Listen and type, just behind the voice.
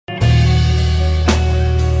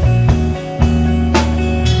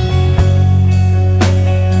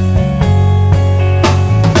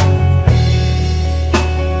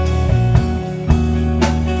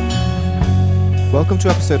Welcome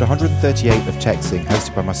to episode 138 of Texting,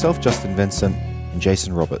 hosted by myself, Justin Vincent, and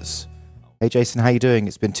Jason Roberts. Hey Jason, how you doing?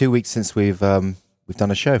 It's been 2 weeks since we've done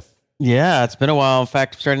a show. Yeah, it's been a while. In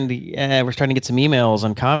fact, we're starting to get some emails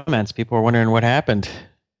and comments. People are wondering what happened.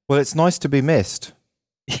 Well, it's nice to be missed.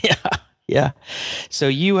 Yeah. So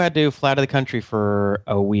you had to fly out of the country for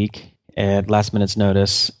a week at last minute's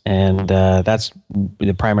notice, and that's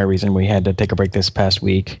the primary reason we had to take a break this past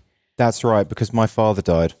week. That's right, because my father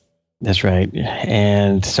died. That's right,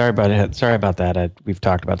 and sorry about it. Sorry about that. We've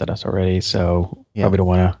talked about that already, so probably don't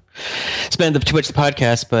want to spend too much of the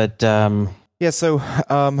podcast. But so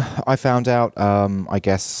I found out, I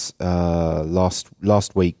guess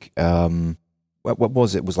last week. What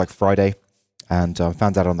was it? It was like Friday, and I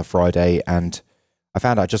found out on the Friday, and I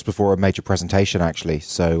found out just before a major presentation actually.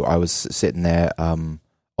 So I was sitting there on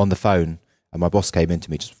the phone. And my boss came in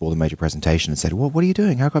to me just before the major presentation and said, "What are you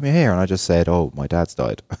doing? How come you're here?" And I just said, "Oh, my dad's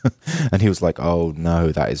died." And he was like, "Oh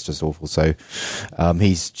no, that is just awful." So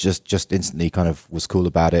he's just instantly kind of was cool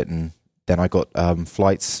about it. And then I got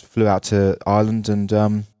flights, flew out to Ireland,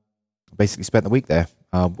 and basically spent the week there.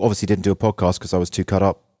 Obviously didn't do a podcast because I was too cut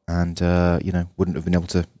up and wouldn't have been able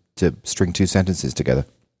to string two sentences together.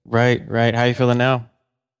 Right. How are you feeling now?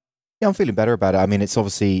 Yeah, I'm feeling better about it. I mean, it's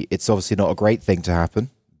obviously not a great thing to happen.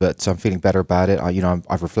 But I'm feeling better about it.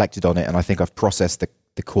 I've reflected on it, and I think I've processed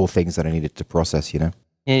the core things that I needed to process.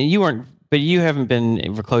 And you haven't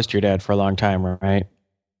been close to your dad for a long time, right?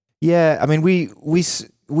 Yeah, I mean, we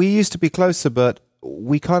used to be closer, but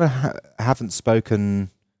we kind of haven't spoken.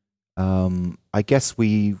 I guess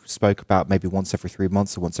we spoke about maybe once every 3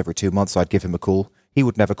 months or once every 2 months. I'd give him a call. He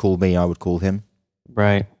would never call me. I would call him.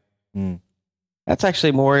 Right. That's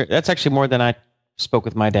actually more than I spoke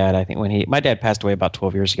with my dad. I think my dad passed away about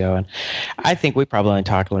 12 years ago, and I think we probably only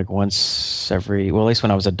talked like once every, well, at least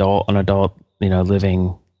when I was an adult,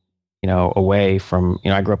 living, away from,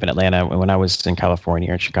 I grew up in Atlanta. When I was in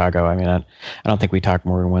California or in Chicago, I mean, I don't think we talked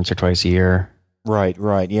more than once or twice a year. Right,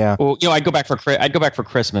 yeah. Well, I'd go back for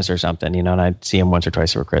Christmas or something, and I'd see him once or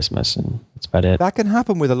twice for Christmas, and that's about it. That can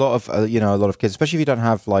happen with a lot of kids, especially if you don't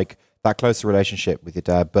have like that close a relationship with your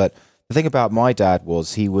dad. But the thing about my dad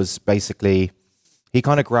was he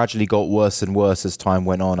kind of gradually got worse and worse as time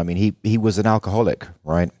went on. I mean, he was an alcoholic,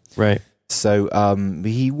 right? Right. So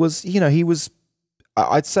he was,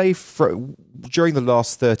 I'd say during the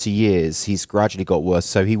last 30 years, he's gradually got worse.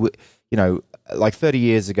 So he would, like 30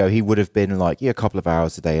 years ago, he would have been like a couple of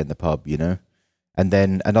hours a day in the pub, and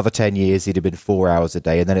then another 10 years, he'd have been 4 hours a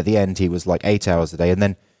day. And then at the end, he was like 8 hours a day. And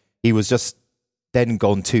then he was just then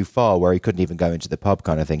gone too far where he couldn't even go into the pub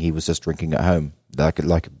kind of thing. He was just drinking at home,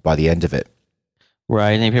 like by the end of it.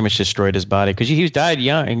 Right, and he pretty much destroyed his body because he died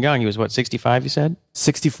young. He was what, 65? You said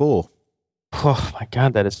 64. Oh my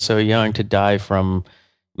God, that is so young to die from.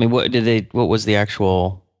 I mean, what was the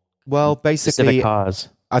actual? Well, basically, specific cause.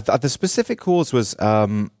 The specific cause was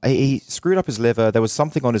he screwed up his liver. There was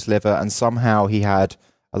something on his liver, and somehow he had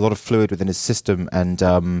a lot of fluid within his system,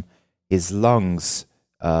 and his lungs.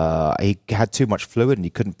 He had too much fluid, and he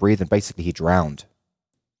couldn't breathe, and basically he drowned.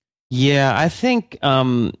 Yeah, I think.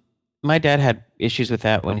 My dad had issues with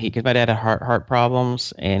that because my dad had heart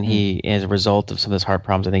problems, and he, as a result of some of his heart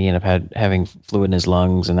problems, I think he ended up having fluid in his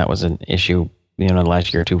lungs, and that was an issue, the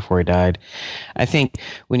last year or two before he died. I think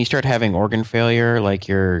when you start having organ failure, like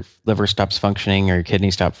your liver stops functioning or your kidney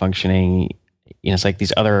stop functioning, it's like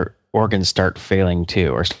these other organs start failing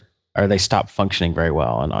too, or they stop functioning very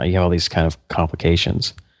well, and you have all these kind of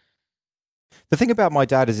complications. The thing about my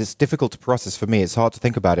dad is it's difficult to process for me. It's hard to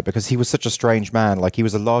think about it because he was such a strange man. Like, he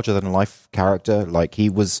was a larger-than-life character. Like,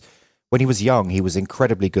 when he was young, he was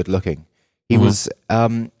incredibly good-looking. He was,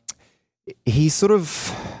 he sort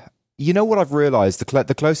of, what I've realized?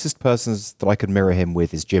 The closest persons that I could mirror him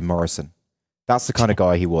with is Jim Morrison. That's the kind of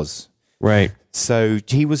guy he was. Right. So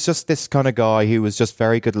he was just this kind of guy who was just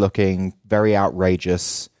very good-looking, very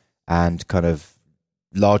outrageous, and kind of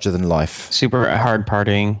larger-than-life. Super hard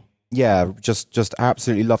partying. Yeah, just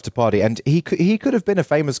absolutely loved to party, and he could have been a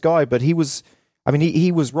famous guy, but he was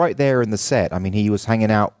right there in the set. I mean, he was hanging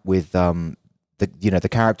out with the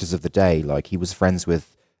characters of the day. Like, he was friends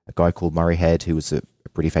with a guy called Murray Head, who was a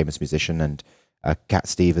pretty famous musician, and Cat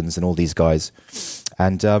Stevens, and all these guys.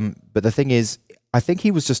 And but the thing is, I think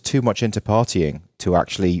he was just too much into partying to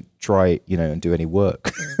actually try, and do any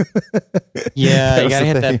work. Yeah, you gotta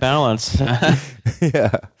hit that balance. Yeah.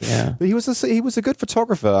 But he was a good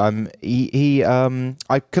photographer.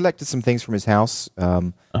 I collected some things from his house,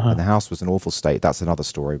 and the house was in awful state. That's another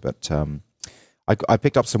story. But I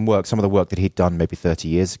picked up some of the work that he'd done maybe 30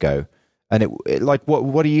 years ago, and it like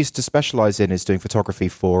what he used to specialize in is doing photography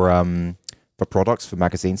for for products, for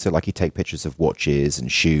magazines. So like he'd take pictures of watches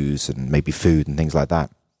and shoes and maybe food and things like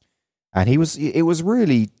that. And it was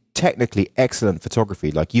really technically excellent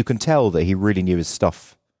photography. Like you can tell that he really knew his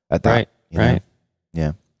stuff at that. Right.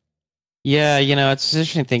 Yeah. Yeah, it's an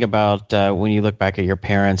interesting thing about when you look back at your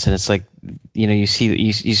parents, and it's like, you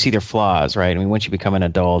see their flaws, right? I mean, once you become an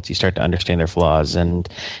adult, you start to understand their flaws, and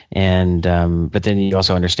but then you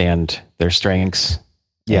also understand their strengths.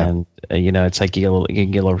 Yeah. And it's like you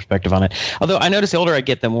can get a little perspective on it. Although I notice the older I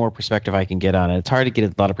get, the more perspective I can get on it. It's hard to get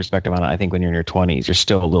a lot of perspective on it. I think when you're in your 20s, you're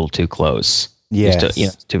still a little too close. Yes.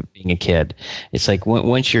 To being a kid. It's like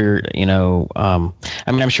once you're, I mean,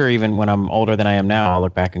 I'm sure even when I'm older than I am now, I'll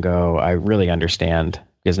look back and go, I really understand,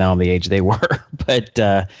 because now I'm the age they were. But,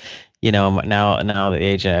 now the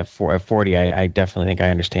age at 40, I definitely think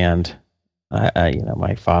I understand,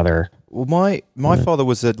 my father. Well, my father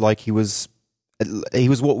was he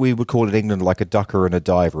was what we would call in England like a ducker and a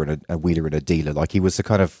diver and a wheeler and a dealer. Like he was a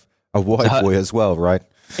kind of a white boy as well, right?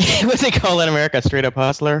 What they call in America, a straight up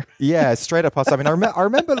hustler. Yeah, straight up hustler. I mean, I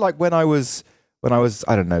remember like when I was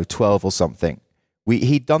I don't know 12 or something.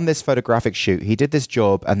 He'd done this photographic shoot. He did this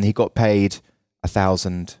job and he got paid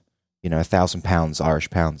 £1,000, Irish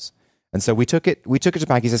pounds. And so we took it to the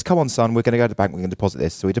bank. He says, "Come on, son, we're going to go to the bank. We're going to deposit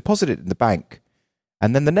this." So we deposited it in the bank.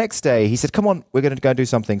 And then the next day he said, "Come on, we're going to go and do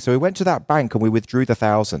something." So we went to that bank and we withdrew the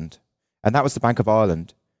 1,000, and that was the Bank of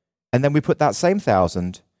Ireland. And then we put that same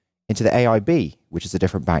 1,000 into the AIB, which is a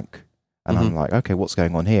different bank. And I'm like, okay, what's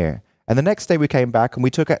going on here? And the next day we came back and we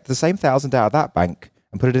took the same 1,000 out of that bank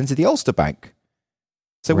and put it into the Ulster Bank.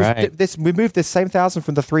 So we moved this same 1,000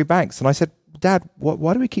 from the three banks. And I said, "Dad,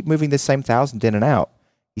 why do we keep moving this same 1,000 in and out?"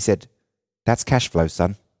 He said, "That's cash flow,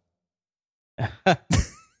 son."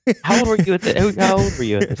 How old were you at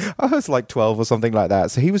this? I was like 12 or something like that.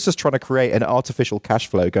 So he was just trying to create an artificial cash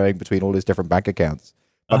flow going between all his different bank accounts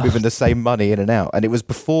by moving the same money in and out. And it was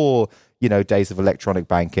before, days of electronic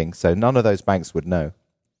banking. So none of those banks would know.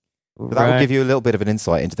 But that would give you a little bit of an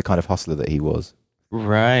insight into the kind of hustler that he was.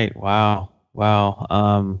 Right. Wow. Well,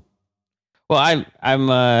 I'm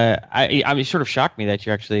sort of shocked me that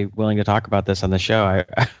you're actually willing to talk about this on the show.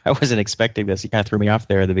 I wasn't expecting this. You kind of threw me off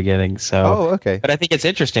there at the beginning. So, okay. But I think it's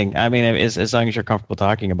interesting. I mean, as long as you're comfortable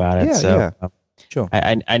talking about it. Yeah. Sure.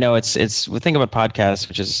 I know it's the thing about podcasts,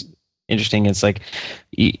 which is interesting. It's like,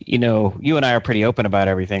 you and I are pretty open about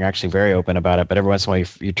everything, actually very open about it. But every once in a while,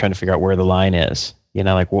 you're trying to figure out where the line is.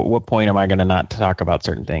 Like what point am I going to not talk about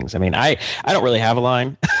certain things? I mean, I don't really have a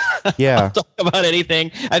line. Yeah. I'll talk about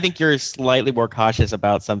anything. I think you're slightly more cautious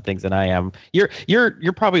about some things than I am.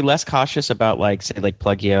 You're probably less cautious about like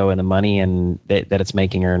Pluggio and the money and that it's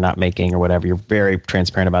making or not making or whatever. You're very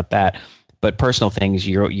transparent about that. But personal things,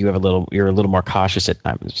 you're a little more cautious at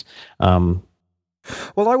times.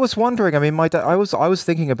 Well, I was wondering. I mean, my dad. I was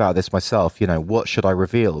thinking about this myself. What should I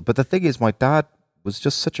reveal? But the thing is, my dad was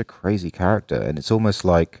just such a crazy character, and it's almost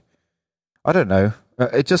like I don't know.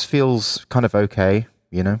 It just feels kind of okay,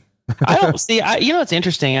 I don't see. What's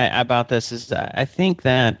interesting about this is I think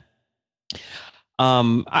that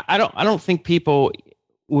I don't think people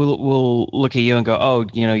will look at you and go, "Oh,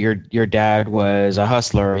 your dad was a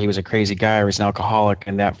hustler, he was a crazy guy, or he's an alcoholic,"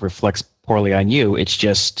 and that reflects poorly on you. It's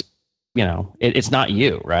just it's not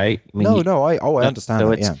you, right? I mean, I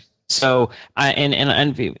understand that. Yeah. So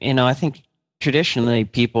I think traditionally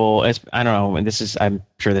people, I don't know, and I'm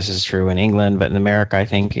sure this is true in England, but in America, I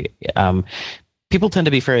think people tend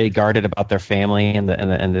to be very guarded about their family and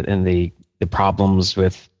the problems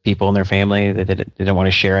with people in their family that they don't want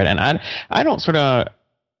to share it. And I don't sort of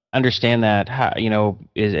understand that, how,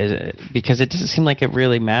 is because it doesn't seem like it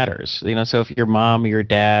really matters. So if your mom or your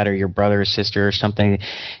dad or your brother or sister or something,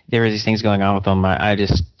 there are these things going on with them, I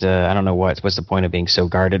just I don't know what's the point of being so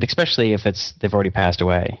guarded, especially if they've already passed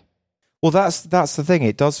away. Well, that's the thing.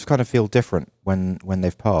 It does kind of feel different when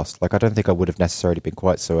they've passed. Like I don't think I would have necessarily been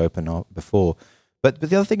quite so open before. But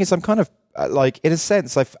the other thing is, I'm kind of like, in a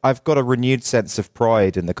sense, I've got a renewed sense of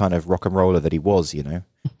pride in the kind of rock and roller that he was.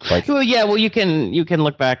 Like, well, yeah. Well, you can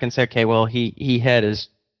look back and say, okay, well, he had his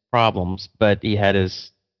problems, but he had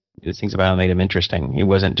his things about him that made him interesting. He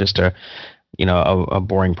wasn't just a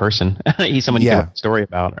boring person. He's someone you can write a story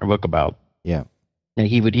about or book about. Yeah. And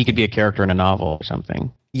he could be a character in a novel or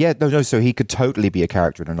something. Yeah, no. So he could totally be a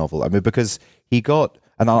character in a novel. I mean, because he got,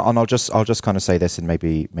 and I'll just kind of say this, and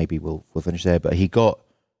maybe we'll finish there. But he got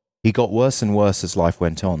worse and worse as life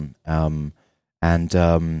went on,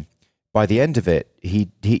 and by the end of it,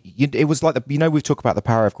 it was like we've talked about the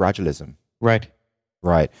power of gradualism, right?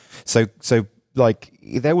 So like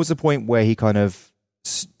there was a point where he kind of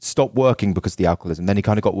stopped working because of the alcoholism. Then he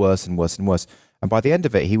kind of got worse and worse and worse. And by the end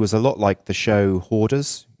of it, he was a lot like the show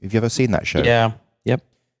Hoarders. Have you ever seen that show? Yeah. Yep.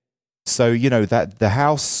 So, you know, that the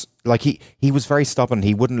house, like he was very stubborn.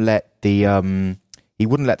 He wouldn't let the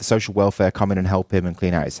social welfare come in and help him and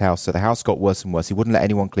clean out his house. So the house got worse and worse. He wouldn't let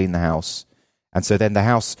anyone clean the house. And so then the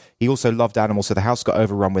house, he also loved animals. So the house got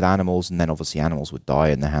overrun with animals, and then obviously animals would die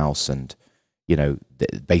in the house, and, you know,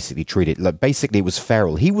 basically treated, like, basically it was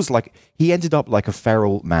feral. He ended up like a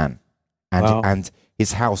feral man, and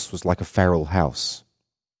his house was like a feral house.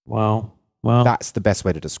 Wow. Well, that's the best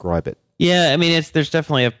way to describe it. Yeah. I mean, there's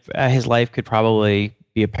definitely his life could probably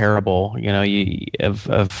be a parable, you know,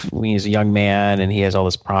 of when he's a young man and he has all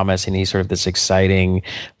this promise and he's sort of this exciting,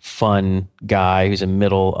 fun guy who's in the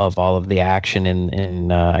middle of all of the action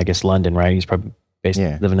in I guess London, right? He's probably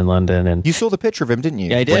living in London. And you saw the picture of him, didn't you?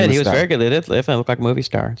 Yeah, I did. He was very good. He definitely looked like a movie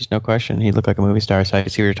star. There's no question. He looked like a movie star. So I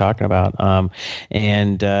could see what you're talking about.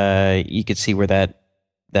 And you could see where that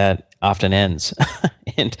often ends,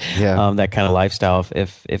 and that kind of lifestyle,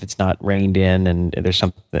 if it's not reined in, and there's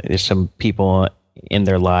some people in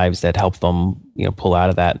their lives that help them, you know, pull out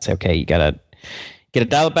of that and say, okay, you gotta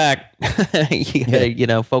dial it back. You gotta, you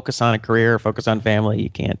know, focus on a career, focus on family. You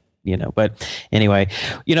can't, you know. But anyway,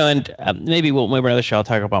 you know, and maybe another show I'll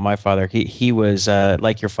talk about my father. He was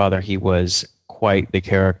like your father. He was quite the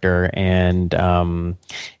character, and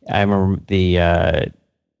I remember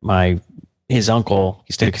his uncle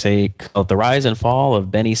used to say, called the rise and fall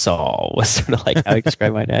of Benny Saul, was sort of like how he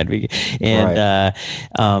described my dad.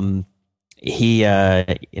 And he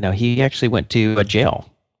actually went to a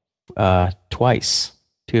jail twice,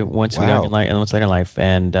 once young in life and once later in life.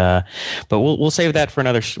 And but we'll save that for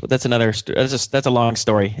another. That's a long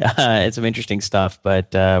story. It's some interesting stuff.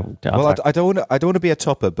 But I don't want to be a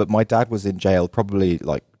topper, but my dad was in jail probably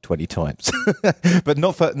like 20 times, but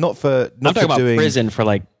not for I'm talking about prison for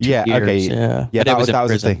like 2 years. Okay, yeah. That was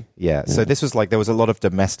the thing. Yeah. So this was like, there was a lot of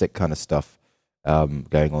domestic kind of stuff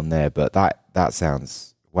going on there, but that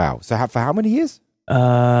sounds wow. So for how many years?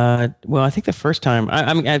 Well, I think the first time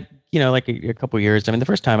I you know, like a couple of years. I mean, the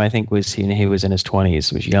first time I think was he was in his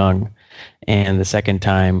 20s, was young, and the second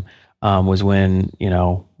time was when, you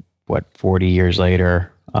know, 40 years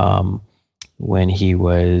later, when he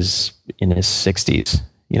was in his 60s.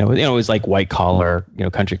 You know, it was like white collar, you know,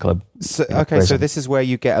 country club. So, okay, prison. So this is where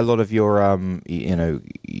you get a lot of your, you know,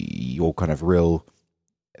 your kind of real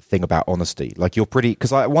thing about honesty. Like, you're pretty,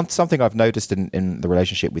 because something I've noticed in the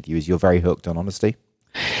relationship with you is you're very hooked on honesty,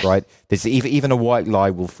 right? There's even a white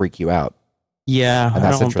lie will freak you out. Yeah, and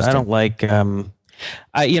that's interesting. I don't like,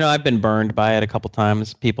 I've been burned by it a couple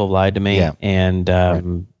times. People have lied to me, and right.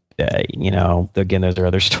 You know, again, those are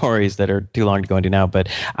other stories that are too long to go into now, but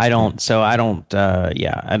I don't.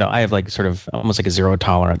 I have like sort of almost like a zero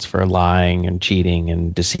tolerance for lying and cheating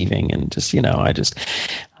and deceiving, and just, you know,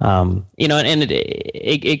 you know, and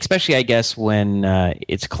especially, I guess, when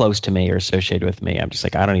it's close to me or associated with me, I'm just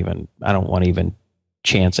like, I don't want to even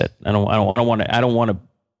chance it. I don't want to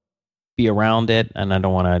be around it, and I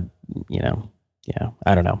don't want to, you know. Yeah,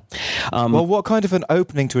 I don't know. Well, what kind of an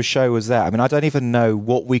opening to a show was that? I mean, I don't even know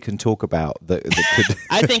what we can talk about that could.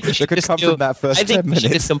 I think we should that could come from that first 10 minutes. I think we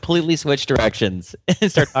should just completely switch directions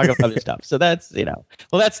and start talking about other stuff. So that's, you know,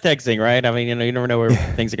 well, that's texting, right? I mean, you know, you never know where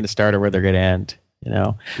things are going to start or where they're going to end. You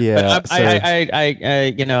know. Yeah. But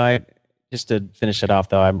I just to finish it off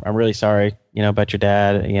though, I'm really sorry, you know, about your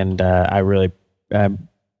dad, and I really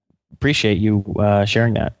appreciate you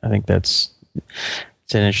sharing that. I think that's.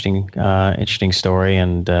 It's an interesting story,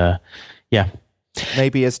 and yeah.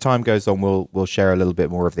 Maybe as time goes on, we'll share a little bit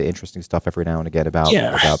more of the interesting stuff every now and again about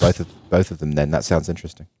both of them. Then that sounds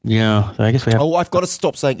interesting. Yeah, so I guess we have. Oh, I've got to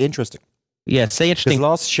stop saying interesting. Yeah, say interesting. Because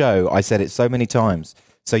last show I said it so many times,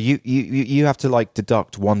 so you have to like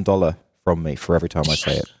deduct $1 from me for every time I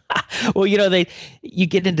say it. Well, you know, you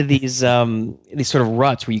get into these sort of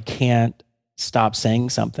ruts where you can't stop saying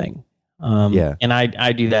something. And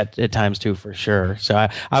I do that at times too, for sure. So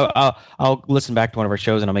I'll listen back to one of our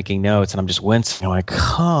shows and I'm making notes and I'm just wincing. I'm like,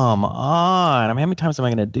 come on! I mean, how many times am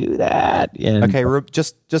I going to do that? And, okay,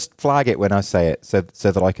 just flag it when I say it, so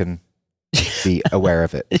that I can be aware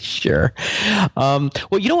of it. Sure. Well,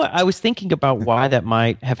 you know what? I was thinking about why that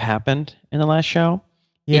might have happened in the last show.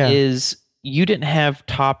 Yeah. It is, you didn't have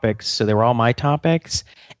topics, so they were all my topics,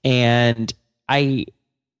 and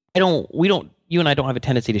you and I don't have a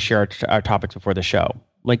tendency to share our topics before the show.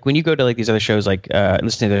 Like when you go to like these other shows, like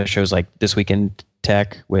listening to the shows like This Week in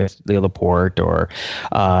Tech with Leo Laporte, or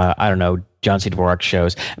I don't know, John C. Dvorak's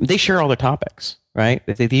shows, they share all their topics, right?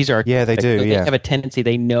 These are they do. They have a tendency.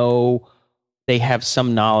 They know, they have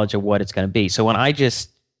some knowledge of what it's going to be. So when I just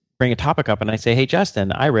bring a topic up and I say, "Hey,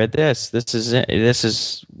 Justin, I read this. This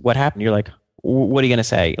is what happened," you're like, what are you going to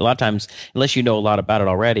say? A lot of times, unless you know a lot about it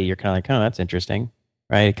already, you're kind of like, oh, that's interesting,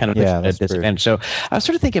 right? It kind of puts you Yeah, at a that's true. disadvantage. So I was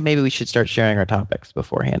sort of thinking maybe we should start sharing our topics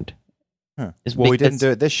beforehand. Huh. Well, we didn't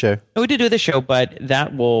do it this show. We did do this show, but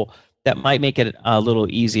that might make it a little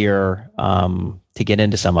easier to get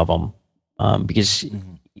into some of them because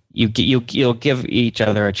you'll give each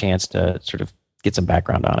other a chance to sort of get some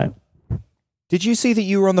background on it. Did you see that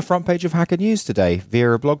you were on the front page of Hacker News today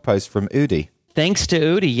via a blog post from Udi? Thanks to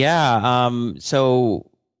Udi, yeah. So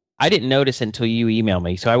I didn't notice until you emailed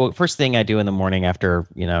me. So first thing I do in the morning after,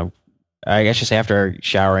 I guess just after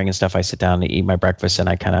showering and stuff, I sit down to eat my breakfast and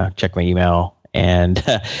I kind of check my email. And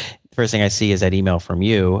the first thing I see is that email from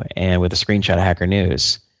you and with a screenshot of Hacker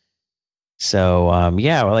News. So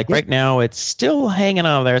right now it's still hanging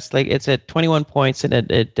on there. It's at 21 points and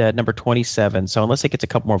at number 27. So unless it gets a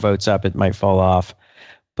couple more votes up, it might fall off.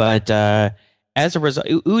 But as a result,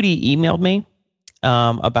 Udi emailed me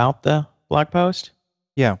about the blog post.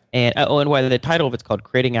 Yeah. And by the title of it's called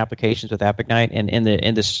 "Creating Applications with Appignite." And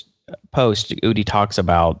in this post, Udi talks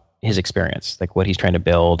about his experience, like what he's trying to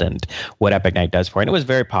build and what Appignite does for it. And it was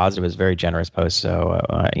very positive. It was a very generous post. So,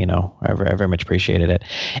 I very much appreciated it.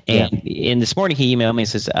 And in this morning, he emailed me and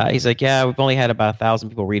says, he's like, yeah, we've only had about 1,000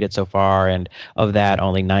 people read it so far. And of that,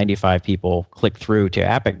 only 95 people click through to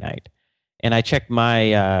Appignite. And I checked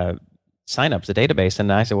my signups, the database,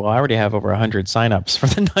 and I said, well, I already have over 100 signups for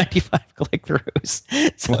the 95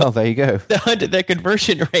 click-throughs. So well, there you go. The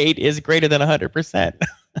conversion rate is greater than 100%.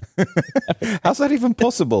 How's that even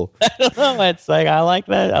possible? I don't know. It's like I like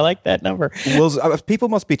that number. Well, people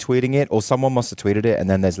must be tweeting it, or someone must have tweeted it, and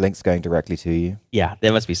then there's links going directly to you. Yeah,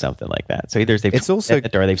 there must be something like that. So either they've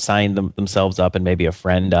or they've signed themselves up, and maybe a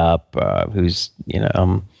friend up who's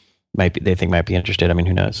might be interested. I mean,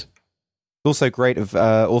 who knows? Also great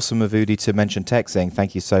awesome of Udi to mention tech, saying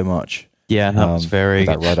thank you so much. Yeah, that was very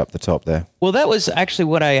that right up the top there. Well, that was actually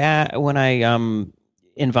what when I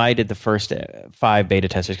invited the first 5 beta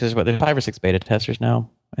testers, because there's 5 or 6 beta testers now.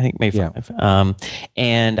 I think maybe 5.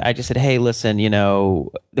 And I just said, hey, listen,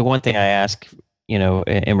 the one thing I ask,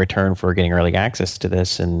 in return for getting early access to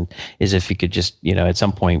this, and is if you could just, at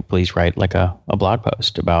some point, please write like a blog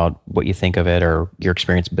post about what you think of it or your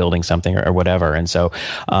experience building something or whatever. And so,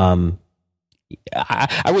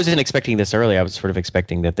 I wasn't expecting this early. I was sort of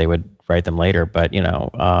expecting that they would write them later, but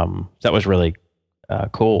that was really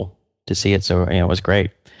cool to see it. So it was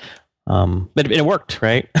great. But it worked,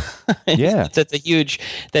 right? Yeah, that's a huge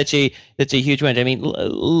win. I mean,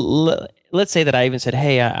 let's say that I even said,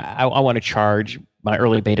 hey, I want to charge my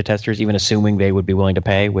early beta testers, even assuming they would be willing to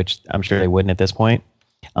pay, which I'm sure they wouldn't at this point.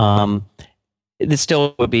 This is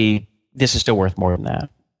still worth more than that,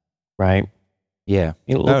 right? Yeah.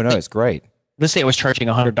 No, it's great. Let's say I was charging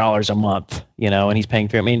 $100 a month, and he's paying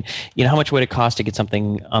through. I mean, how much would it cost to get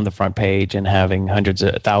something on the front page and having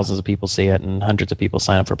thousands of people see it and hundreds of people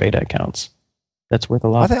sign up for beta accounts? That's worth a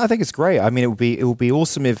lot. I think it's great. I mean, it would be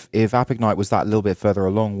awesome if Appignite was that little bit further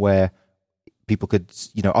along, where people could,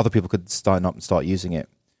 other people could sign up and start using it.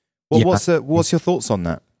 What's your thoughts on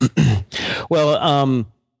that? Well,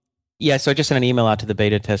 yeah. So I just sent an email out to the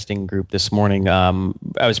beta testing group this morning.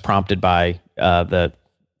 I was prompted by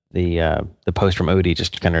the post from Udi,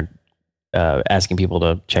 just kind of asking people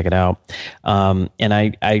to check it out. And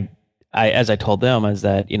I as I told them, is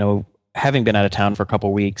that having been out of town for a couple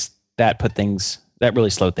of weeks, that really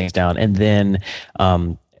slowed things down. And then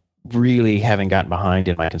really having gotten behind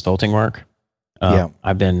in my consulting work.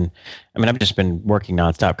 I've just been working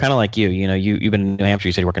nonstop, kind of like you. You've been in New Hampshire.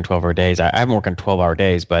 You said you're working 12-hour days. I haven't working 12-hour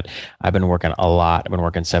days, but I've been working a lot. I've been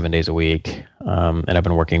working 7 days a week, and I've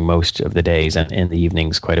been working most of the days and in the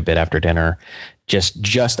evenings quite a bit after dinner,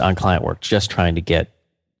 just on client work, just trying to get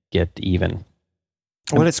even.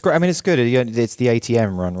 Well, it's great. I mean, it's good. It's the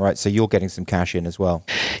ATM run, right? So you're getting some cash in as well.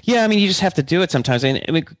 Yeah, I mean, you just have to do it sometimes. I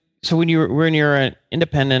mean, so when you're an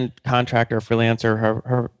independent contractor, freelancer,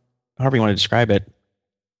 however you want to describe it,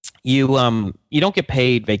 you don't get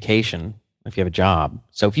paid vacation if you have a job.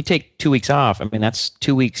 So if you take 2 weeks off, I mean, that's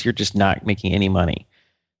 2 weeks you're just not making any money.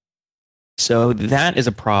 So that is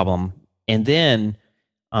a problem. And then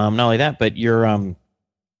not only that, but so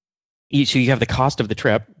you have the cost of the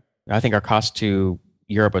trip. I think our cost to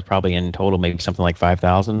Europe was probably in total maybe something like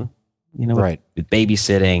 $5,000. Right. With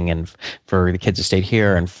babysitting and for the kids to stay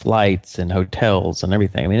here and flights and hotels and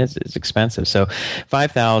everything. I mean, it's expensive. So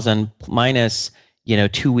 $5,000 minus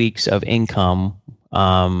 2 weeks of income,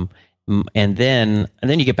 and then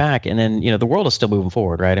you get back, and then the world is still moving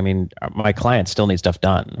forward, right? I mean, my clients still need stuff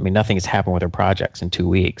done. I mean, nothing has happened with their projects in 2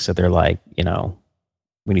 weeks, so they're like,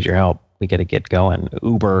 we need your help. We got to get going.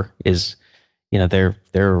 Uber is, they have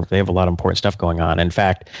a lot of important stuff going on. In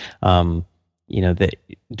fact,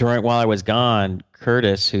 while I was gone,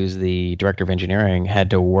 Curtis, who's the director of engineering, had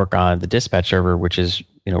to work on the dispatch server, which is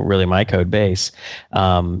really my code base,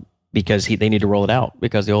 because they need to roll it out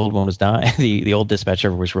because the old one was dying. The old dispatch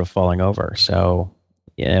server was falling over. So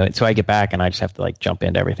so I get back and I just have to jump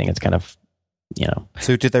into everything. It's kind of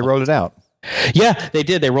So did they roll it out? Yeah, they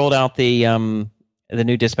did. They rolled out the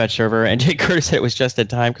new dispatch server, and Curtis said it was just in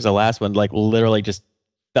time because the last one literally just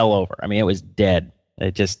fell over. I mean, it was dead.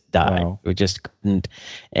 It just died. Wow. It just couldn't.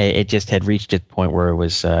 It just had reached a point where it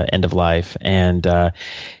was end of life. And the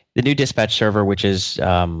new dispatch server, which is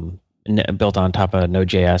built on top of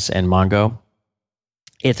Node.js and Mongo,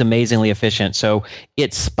 it's amazingly efficient. So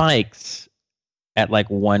it spikes at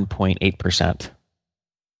 1.8%.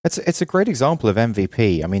 It's a great example of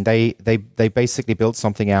MVP. I mean, they basically built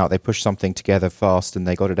something out, they pushed something together fast, and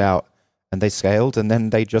they got it out, and they scaled, and then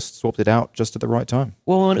they just swapped it out just at the right time.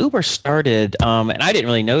 Well, when Uber started, and I didn't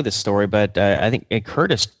really know this story, but I think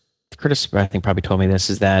Curtis, I think probably told me this,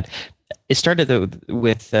 is that it started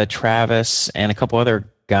with Travis and a couple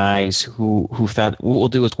other guys who thought what we'll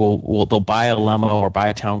do is they'll buy a limo or buy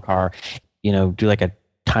a town car, do a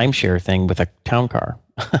timeshare thing with a town car.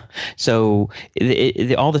 So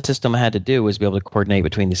all the system had to do was be able to coordinate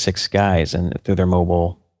between the 6 guys and through their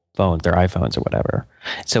mobile phones, their iPhones or whatever.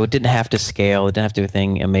 So it didn't have to scale. It didn't have to do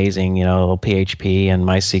anything amazing, little PHP and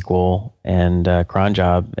MySQL and cron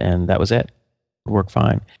job, and that was it. It worked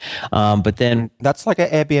fine. But then that's like an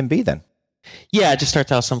Airbnb then. Yeah, it just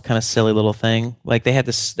starts out some kind of silly little thing. They had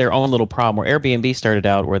their own little problem where Airbnb started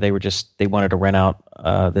out where they wanted to rent out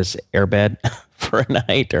this airbed for a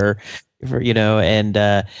night and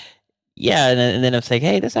then it's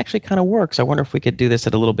hey, this actually kind of works. I wonder if we could do this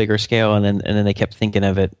at a little bigger scale. And then they kept thinking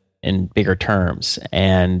of it in bigger terms,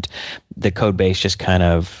 and the code base just kind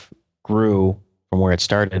of grew from where it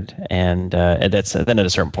started. And then at a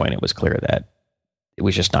certain point, it was clear that it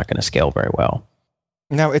was just not going to scale very well.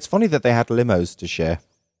 Now, it's funny that they had limos to share.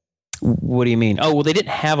 What do you mean? Oh, well, they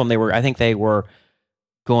didn't have them. I think they were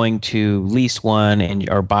going to lease one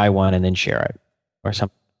or buy one and then share it or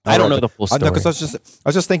something. I don't know the full story. No, because I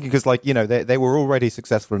was just thinking because they were already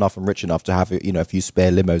successful enough and rich enough to have a few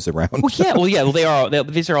spare limos around. Well,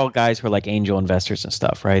 these are all guys who are angel investors and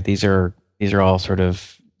stuff, right? These are all sort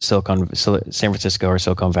of San Francisco or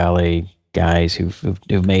Silicon Valley guys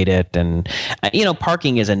who've made it, and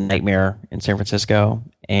parking is a nightmare in San Francisco,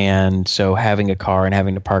 and so having a car and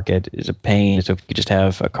having to park it is a pain. So if you just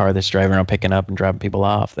have a car that's driving around picking up and dropping people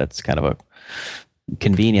off, that's kind of a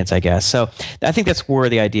convenience, I guess. So I think that's where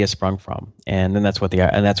the idea sprung from, and then that's where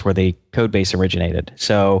the code base originated.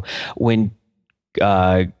 So when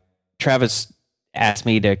Travis asked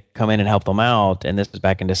me to come in and help them out, and this was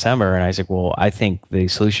back in December, and I said, well, I think the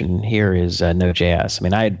solution here is Node.js. I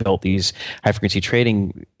mean, I had built these high-frequency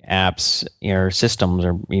trading apps, or systems,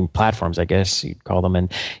 or even platforms, I guess you'd call them,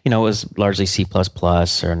 and it was largely C++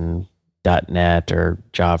 and .NET or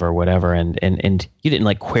Java or whatever, and you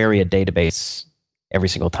didn't query a database every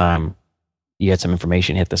single time you had some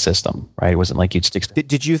information hit the system, right? It wasn't like you'd stick.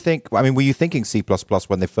 Did you think? I mean, were you thinking C++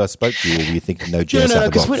 when they first spoke to you, or were you thinking Node.js? No,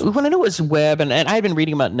 because when I knew it was web, and I had been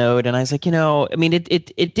reading about Node, and I was like, I mean,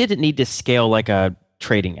 it didn't need to scale like a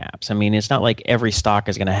trading apps. I mean, it's not like every stock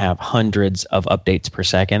is going to have hundreds of updates per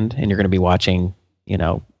second, and you're going to be watching,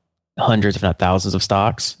 hundreds, if not thousands, of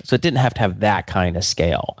stocks. So it didn't have to have that kind of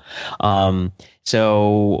scale.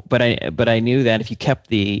 But I knew that if you kept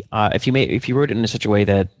if you wrote it in such a way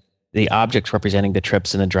that the objects representing the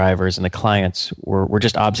trips and the drivers and the clients were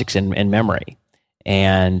just objects in memory,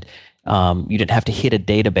 and you didn't have to hit a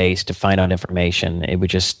database to find out information. It was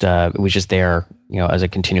just there, as a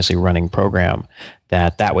continuously running program.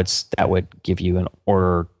 That would give you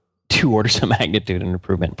two orders of magnitude in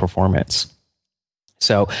improvement in performance.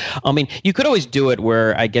 So, I mean, you could always do it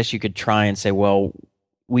where I guess you could try and say, well,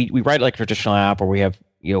 we write like a traditional app where we have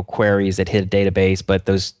queries that hit a database, but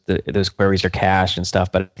those queries are cached and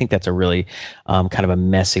stuff. But I think that's a really kind of a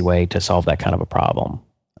messy way to solve that kind of a problem.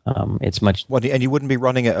 It's much. Well, and you wouldn't be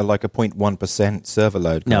running it at like a 0.1% server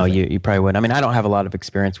load. No, you probably wouldn't. I mean, I don't have a lot of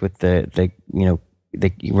experience with the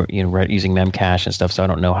using memcache and stuff, so I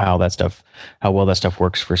don't know how well that stuff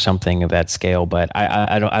works for something of that scale. But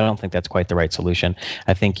I don't think that's quite the right solution.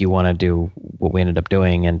 I think you want to do what we ended up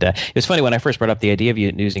doing. And it was funny when I first brought up the idea of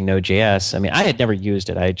using Node.js. I mean, I had never used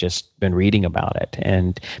it. I had just been reading about it.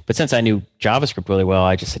 But since I knew JavaScript really well,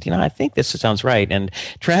 I just said, I think this sounds right. And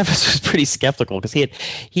Travis was pretty skeptical because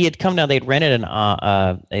he had come down. They'd rented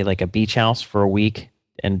a beach house for a week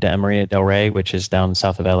Marina Del Rey, which is down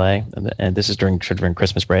south of LA, and this is during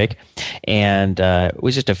Christmas break, and it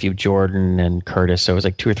was just a few, Jordan and Curtis, so it was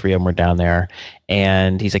like 2 or 3 of them were down there,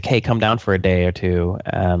 and he's like, "Hey, come down for a day or two,"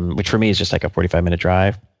 which for me is just like a 45-minute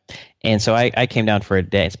drive. And so I came down for a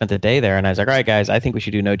day, spent the day there, and I was like, "All right, guys, I think we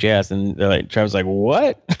should do Node.js." And they're like, Travis was like,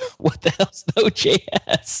 "What? What the hell's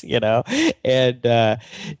Node.js?"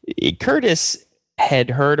 And Curtis had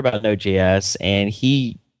heard about Node.js, and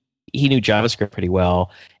he knew JavaScript pretty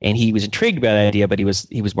well, and he was intrigued by the idea, but he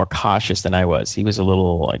was more cautious than I was. He was a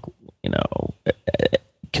little like,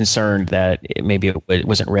 concerned that it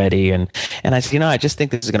wasn't ready, and I said, I just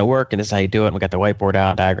think this is going to work, and this is how you do it. And we got the whiteboard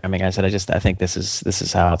out, diagramming. I said, I think this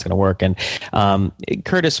is how it's going to work. And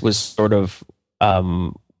Curtis was sort of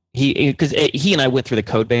because he and I went through the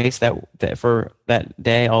code base that for that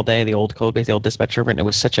day, all day, the old code base, the old dispatch server, and it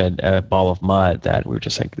was such a ball of mud that we were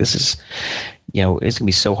just like, this is, it's going to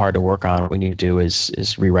be so hard to work on. What we need to do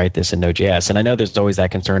is rewrite this in Node.js. And I know there's always that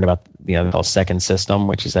concern about the whole second system,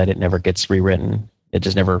 which is that it never gets rewritten. It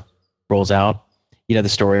just never rolls out. The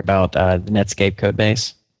story about the Netscape code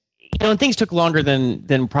base. And things took longer than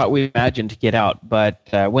we imagined to get out. But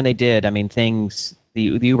when they did, the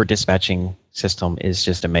Uber dispatching system is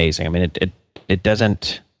just amazing. I mean, it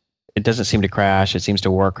doesn't seem to crash. It seems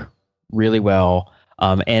to work really well.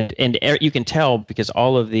 And you can tell because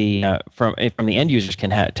all of the from the end users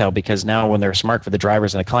can tell, because now when they're smart, for the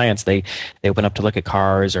drivers and the clients, they open up to look at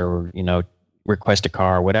cars or request a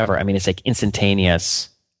car or whatever. I mean, it's like instantaneous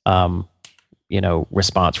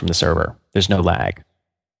response from the server. There's no lag.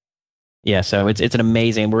 Yeah, so it's an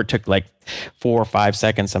amazing. Where it took like 4 or 5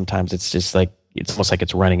 seconds. Sometimes it's just like, it's almost like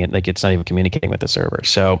it's running it, like it's not even communicating with the server.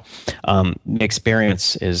 So the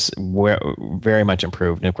experience is very much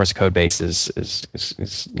improved. And of course, the code base is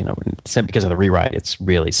because of the rewrite, it's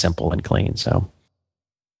really simple and clean. So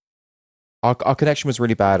our connection was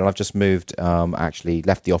really bad, and I've just moved. Actually,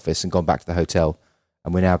 left the office and gone back to the hotel,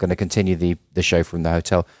 and we're now going to continue the show from the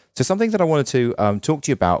hotel. So something that I wanted to talk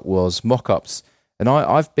to you about was mockups, and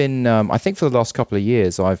I've been I think for the last couple of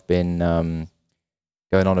years I've been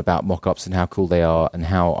going on about mockups and how cool they are, and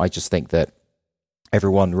how I just think that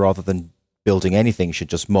everyone, rather than building anything, should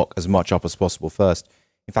just mock as much up as possible first.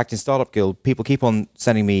 In fact, in Startup Guild, people keep on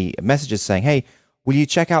sending me messages saying, "Hey, will you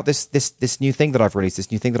check out this new thing that I've released,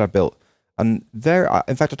 this new thing that I built?" And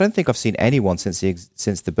in fact, I don't think I've seen anyone since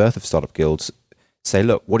the birth of Startup Guilds say,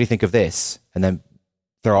 "Look, what do you think of this?" and then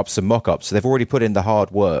throw up some mockups. So they've already put in the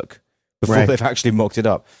hard work before they've actually mocked it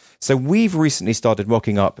up. So we've recently started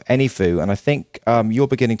mocking up AnyFu, and I think you're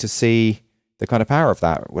beginning to see the kind of power of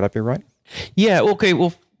that. Would I be right? Yeah. Okay.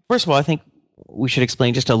 Well, first of all, I think we should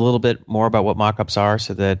explain just a little bit more about what mockups are,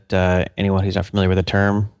 so that anyone who's not familiar with the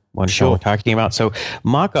term will understand what we're talking about. So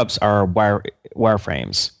mockups are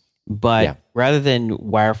wireframes, but rather than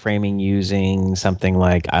wireframing using something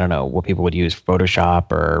like, I don't know, what people would use,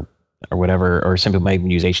 Photoshop or whatever, or some people might even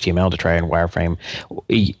use HTML to try and wireframe.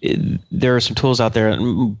 There are some tools out there,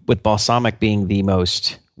 with Balsamiq being the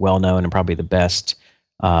most well-known and probably the best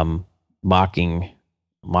mock-upping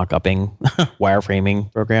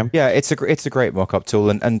wireframing program. Yeah, it's a great mockup tool,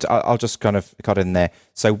 and I'll just kind of cut in there.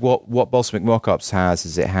 So what Balsamiq Mockups has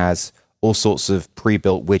is it has all sorts of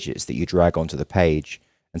pre-built widgets that you drag onto the page.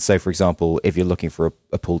 And so, for example, if you're looking for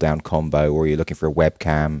a pull-down combo, or you're looking for a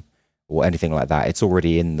webcam, or anything like that, it's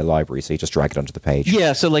already in the library, so you just drag it onto the page.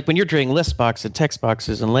 Yeah, so like when you're doing list box and text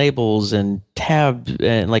boxes and labels and tab,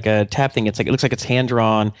 and like a tab thing, it looks like it's hand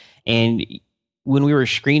drawn. And when we were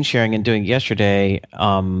screen sharing and doing it yesterday,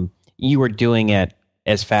 you were doing it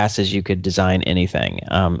as fast as you could design anything.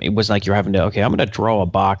 It was like you're having to, okay, I'm going to draw a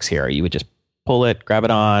box here. You would just pull it, grab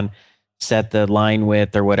it on, set the line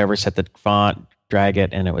width or whatever, set the font, drag it,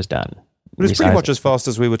 and it was done. It was pretty much as fast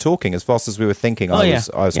as we were talking, as fast as we were thinking. I was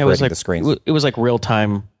creating the screens. It was like real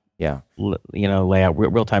time. Yeah, layout,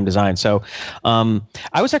 real time design. So,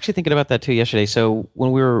 I was actually thinking about that too yesterday. So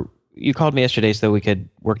when you called me yesterday so we could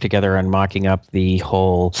work together on mocking up the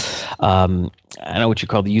whole, I don't know what you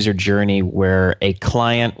call the user journey, where a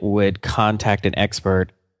client would contact an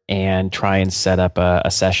expert and try and set up a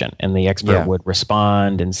session, and the expert would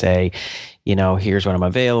respond and say, here's when I'm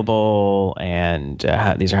available, and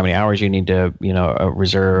these are how many hours you need to,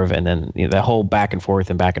 reserve, and then the whole back and forth.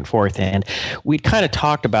 And we'd kind of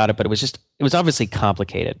talked about it, but it was obviously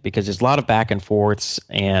complicated because there's a lot of back and forths,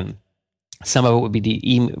 and some of it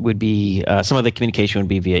would be some of the communication would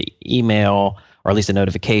be via email, or at least the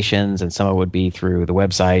notifications, and some of it would be through the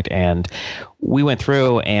website. And we went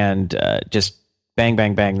through and just bang,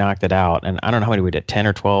 bang, bang, knocked it out. And I don't know how many we did, 10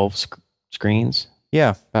 or 12 screens?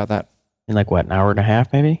 Yeah, about that. In like, what, an hour and a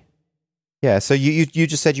half, maybe? Yeah, so you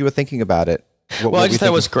just said you were thinking about it. Well, I just thought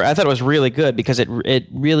it was great. I thought it was really good because it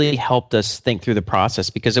really helped us think through the process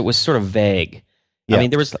because it was sort of vague. Yeah. I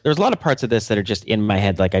mean, there's a lot of parts of this that are just in my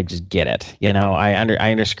head, like I just get it.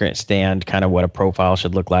 I understand kind of what a profile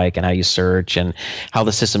should look like and how you search and how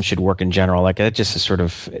the system should work in general. Like it just is sort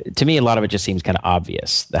of, to me, a lot of it just seems kind of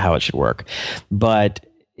obvious how it should work. But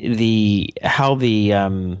how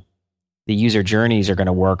the user journeys are going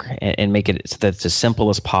to work and make it so that it's as simple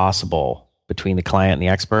as possible between the client and the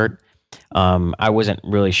expert. I wasn't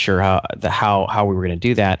really sure how we were going to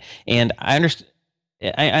do that, and I understood.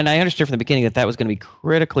 And I understood from the beginning that was going to be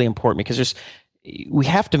critically important because we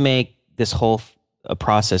have to make this whole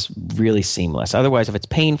process really seamless. Otherwise, if it's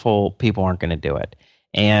painful, people aren't going to do it.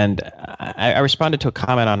 And I responded to a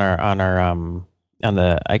comment on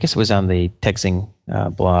the I guess it was on the texting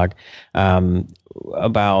blog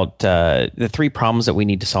about the 3 problems that we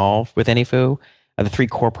need to solve with AnyFu. The 3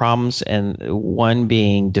 core problems, and one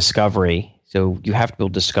being discovery. So you have to be able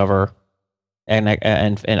to discover and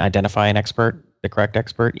identify an expert, the correct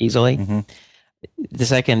expert, easily. Mm-hmm. The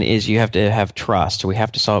second is you have to have trust. So we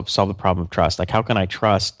have to solve the problem of trust. Like, how can I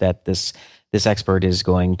trust that this expert is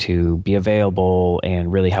going to be available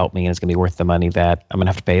and really help me, and it's going to be worth the money that I'm going to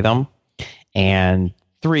have to pay them? And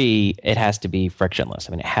 3, it has to be frictionless.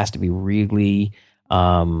 I mean, it has to be really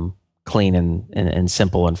clean and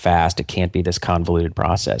simple and fast. It can't be this convoluted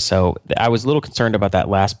process. So I was a little concerned about that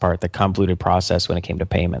last part, the convoluted process when it came to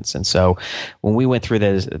payments. And so when we went through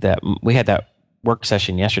we had that work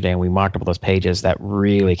session yesterday and we mocked up those pages, that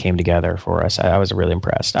really came together for us. I was really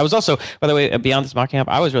impressed. I was also, by the way, beyond this mocking up,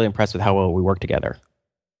 I was really impressed with how well we worked together.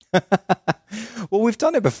 Well, we've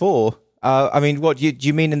done it before. I mean, what do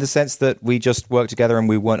you mean in the sense that we just worked together and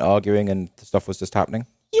we weren't arguing and stuff was just happening?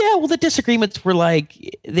 Yeah, well, the disagreements were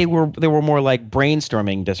like they were more like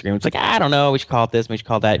brainstorming disagreements. Like, I don't know, we should call it this, we should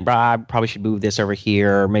call it that. I probably should move this over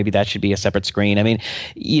here, or maybe that should be a separate screen. I mean,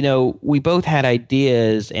 we both had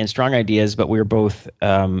ideas and strong ideas, but we were both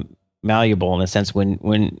malleable in a sense. When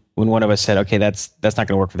one of us said, "Okay, that's not going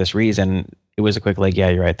to work for this reason," it was a quick like,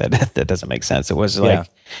 "Yeah, you're right. That doesn't make sense." It was like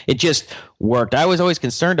It just worked. I was always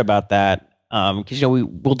concerned about that because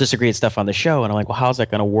we'll disagree at stuff on the show, and I'm like, well, how's that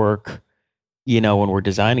going to work? When we're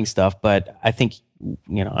designing stuff. But I think,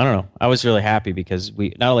 I don't know. I was really happy because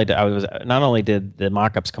we not only did the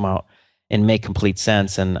mockups come out and make complete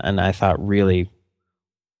sense, and I thought they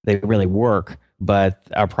really work, but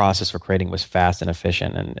our process for creating was fast and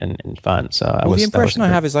efficient and fun. So the impression I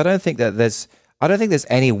have is I don't think there's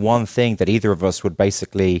any one thing that either of us would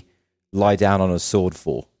basically lie down on a sword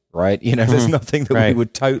for. Right, there's nothing that we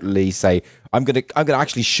would totally say, I'm gonna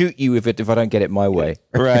actually shoot you if I don't get it my way.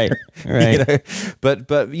 Right. But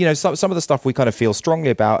some of the stuff we kind of feel strongly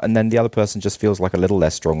about, and then the other person just feels like a little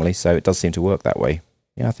less strongly. So it does seem to work that way.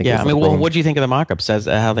 Yeah, I think. Yeah, I mean, well, what do you think of the mockups as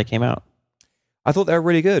how they came out? I thought they were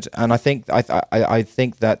really good, and I think that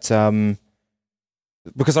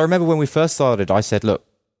because I remember when we first started, I said, look,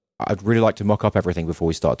 I'd really like to mock up everything before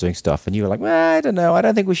we start doing stuff, and you were like, well, I don't know, I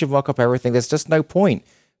don't think we should mock up everything. There's just no point.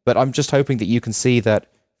 But I'm just hoping that you can see that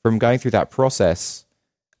from going through that process,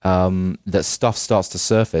 that stuff starts to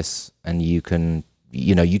surface, and you can,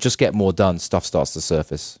 you just get more done. Stuff starts to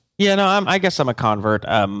surface. Yeah, no, I guess I'm a convert.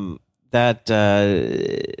 That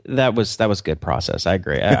was good process. I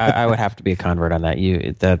agree. I would have to be a convert on that.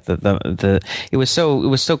 It was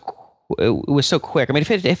so quick. I mean, if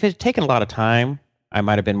it had taken a lot of time, I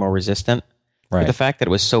might have been more resistant. Right. But the fact that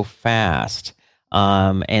it was so fast,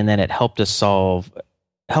 and then it helped us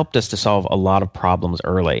to solve a lot of problems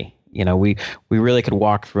early. We really could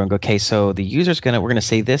walk through and go, okay, so the user's we're gonna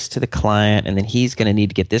say this to the client, and then he's gonna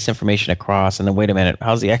need to get this information across, and then wait a minute,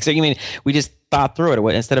 how's the exit? We just thought through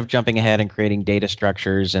it instead of jumping ahead and creating data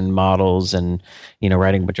structures and models and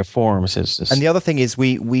writing a bunch of forms. And the other thing is,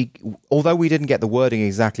 we although we didn't get the wording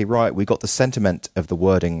exactly right, we got the sentiment of the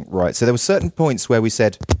wording right. So there were certain points where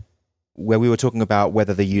we were talking about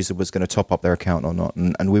whether the user was going to top up their account or not.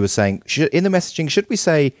 And we were saying, in the messaging, should we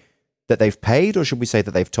say that they've paid or should we say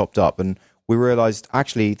that they've topped up? And we realized,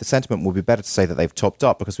 actually, the sentiment would be better to say that they've topped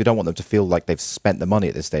up because we don't want them to feel like they've spent the money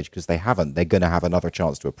at this stage because they haven't. They're going to have another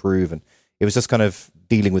chance to approve. And it was just kind of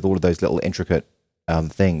dealing with all of those little intricate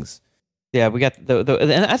things. Yeah, we got and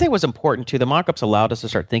I think it was important, too. The mockups allowed us to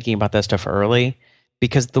start thinking about that stuff early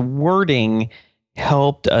because the wording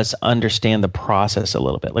helped us understand the process a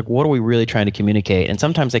little bit. Like, what are we really trying to communicate? And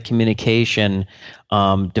sometimes that communication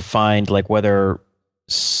defined like whether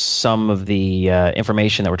some of the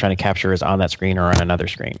information that we're trying to capture is on that screen or on another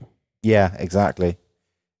screen. Yeah, exactly.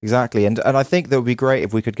 And I think that would be great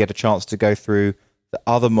if we could get a chance to go through the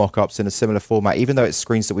other mock-ups in a similar format, even though it's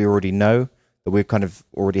screens that we already know. that we kind of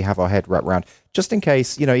already have our head wrapped around, just in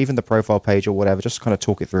case, even the profile page or whatever, just kind of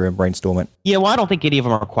talk it through and brainstorm it. Yeah, well, I don't think any of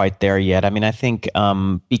them are quite there yet. I mean, I think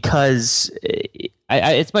because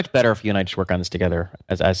it's much better if you and I just work on this together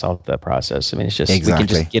as I solve the process. I mean, it's just we can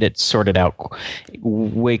just get it sorted out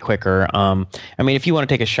way quicker. I mean, if you want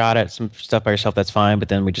to take a shot at some stuff by yourself, that's fine. But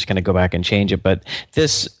then we just kind of go back and change it. But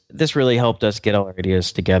this really helped us get all our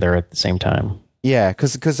ideas together at the same time. Yeah,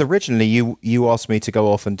 because originally you asked me to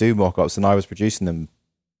go off and do mockups, and I was producing them.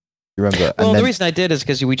 You remember? Well, the reason I did is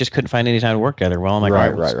because we just couldn't find any time to work together. Well, I'm like,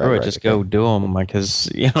 right, just go do them.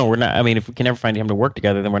 Because we're not. I mean, if we can never find time to work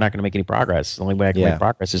together, then we're not going to make any progress. The only way I can make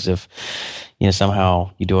progress is if somehow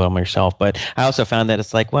you do it on yourself. But I also found that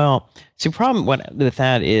it's like, well, see, the problem with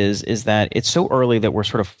that is that it's so early that we're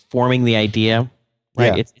sort of forming the idea.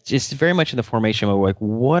 Right. Yeah. It's just very much in the formation of like,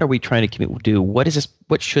 what are we trying to do? What is this?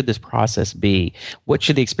 What should this process be? What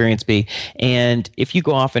should the experience be? And if you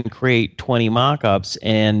go off and create 20 mockups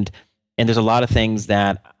and there's a lot of things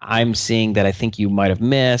that I'm seeing that I think you might have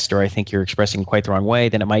missed, or I think you're expressing quite the wrong way,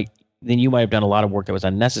 then you might have done a lot of work that was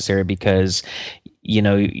unnecessary because,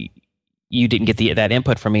 you didn't get that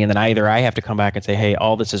input from me, and then either I have to come back and say, hey,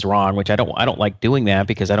 all this is wrong, which I don't like doing that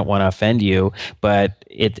because I don't want to offend you, and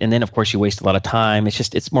then of course you waste a lot of time.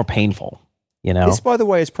 It's more painful, This, by the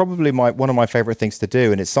way, is probably one of my favorite things to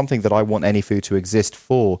do, and it's something that I want AnyFu to exist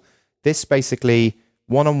for. This basically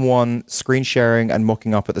one-on-one screen sharing and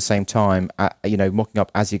mocking up at the same time, mocking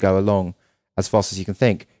up as you go along, as fast as you can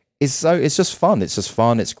think. It's just fun. It's just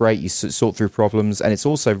fun. It's great. You sort through problems, and it's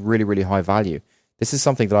also really, really high value. This is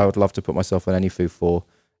something that I would love to put myself on AnyFu for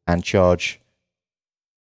and charge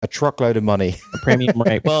a truckload of money. A premium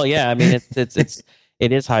rate. Well, yeah, I mean, it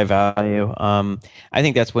is high value. I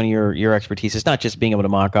think that's when your expertise is not just being able to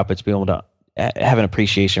mock up; it's being able to have an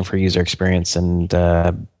appreciation for user experience and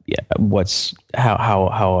how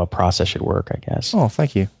a process should work, I guess. Oh,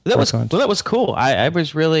 thank you. That was cool. I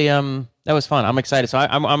was really that was fun. I'm excited. So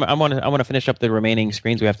I want to finish up the remaining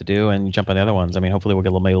screens we have to do and jump on the other ones. I mean, hopefully we'll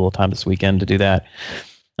get maybe a little time this weekend to do that.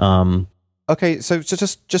 Okay, so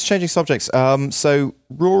just changing subjects. So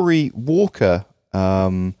Rory Walker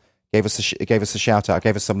gave us a shout out.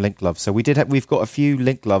 Gave us some link love. So we've got a few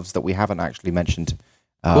link loves that we haven't actually mentioned.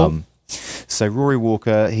 Cool. So Rory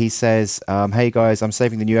Walker, he says, hey guys, I'm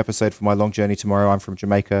saving the new episode for my long journey tomorrow. I'm from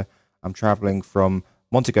Jamaica. I'm traveling from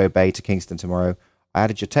Montego Bay to Kingston tomorrow. I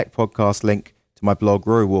added your tech podcast link to my blog,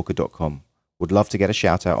 rorywalker.com. Would love to get a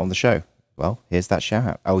shout out on the show. Well, here's that shout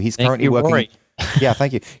out. Oh, he's currently working. Rory. Yeah,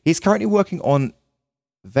 thank you. He's currently working on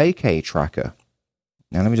Vacay Tracker.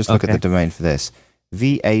 Now let me just look at the domain for this.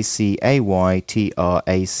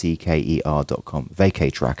 VACAYTRACKER.com.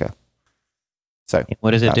 Vacay Tracker. So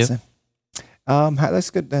what does it do?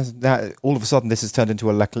 That's good. All of a sudden, this has turned into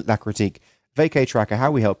a la critique. Vacay Tracker,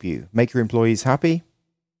 how we help you. Make your employees happy.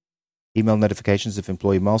 Email notifications of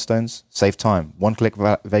employee milestones. Save time. One-click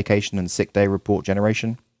vacation and sick day report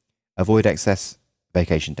generation. Avoid excess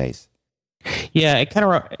vacation days. Yeah, it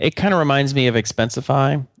kind of reminds me of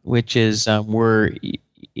Expensify, which is where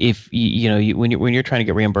if when you're trying to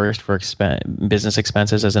get reimbursed for business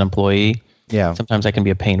expenses as an employee, sometimes that can be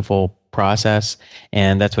a painful process,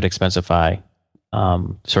 and that's what Expensify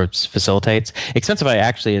sort of facilitates. Expensify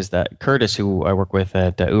actually is that Curtis, who I work with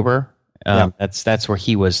at Uber. That's where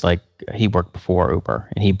he was he worked before Uber,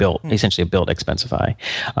 and he essentially built Expensify,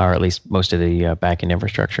 or at least most of the backend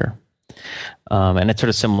infrastructure. And it's sort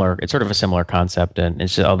of similar. It's sort of a similar concept, and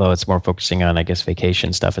it's just, although it's more focusing on, I guess,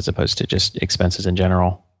 vacation stuff as opposed to just expenses in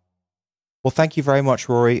general. Well, thank you very much,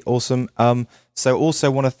 Rory. Awesome. So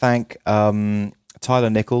also want to thank Tyler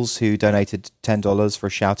Nichols, who donated $10 for a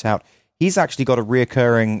shout out. He's actually got a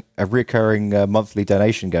reoccurring monthly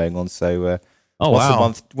donation going on. So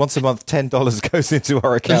once a month, $10 goes into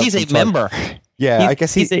our account. So he's a member. Yeah, I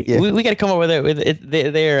guess he's. We got to come up with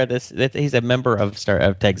it. He's a member of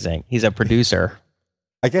TechZing. He's a producer.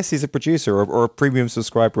 I guess he's a producer or a premium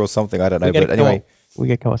subscriber or something. I don't know. But anyway, we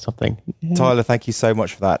got to come up with something. Yeah. Tyler, thank you so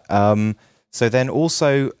much for that. So then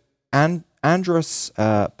also, Andros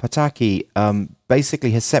Pataki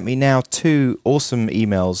basically has sent me now 2 awesome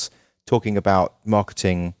emails talking about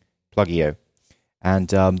marketing Pluggio, and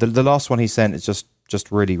the last one he sent is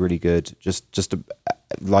just really, really good. Just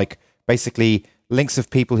basically links of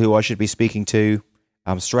people who I should be speaking to,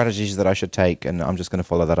 strategies that I should take, and I'm just going to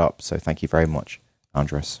follow that up. So thank you very much,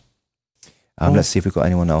 Andres. Let's see if we've got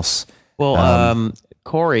anyone else. Well,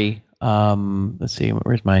 Corey, let's see,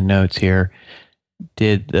 where's my notes here?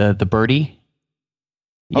 Did the Birdy?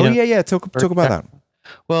 Talk about that.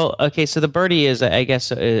 Well, okay, so the Birdy is, I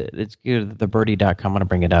guess, it's good. Thebirdy.com. I'm going to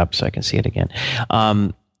bring it up so I can see it again.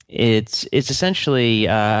 It's essentially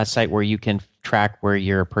a site where you can track where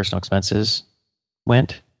your personal expenses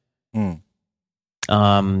went.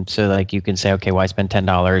 So like you can say, okay, well, I spent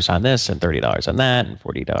 $10 on this and $30 on that and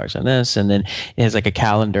 $40 on this. And then it has like a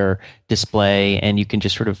calendar display, and you can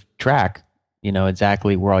just sort of track,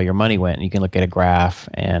 exactly where all your money went. And you can look at a graph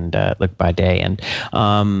and look by day. And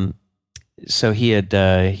so he had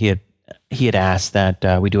asked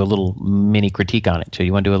that we do a little mini critique on it. So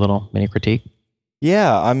you want to do a little mini critique?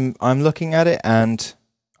 Yeah, I'm looking at it, and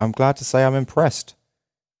I'm glad to say I'm impressed.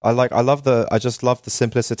 I just love the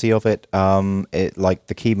simplicity of it. It like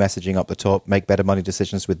the key messaging up the top, make better money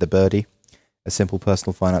decisions with the Birdy, a simple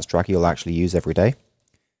personal finance tracker you'll actually use every day.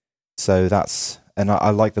 So I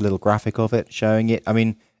like the little graphic of it showing it. I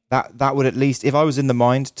mean, that would, at least if I was in the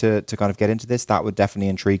mind to kind of get into this, that would definitely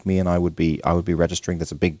intrigue me, and I would be registering.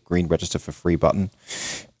 There's a big green register for free button.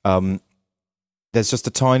 There's just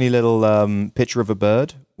a tiny little picture of a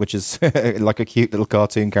bird, which is like a cute little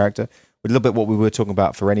cartoon character. A little bit what we were talking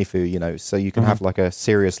about for AnyFu, so you can have like a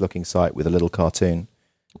serious looking site with a little cartoon.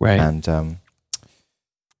 Right. And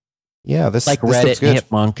this like this Reddit, good.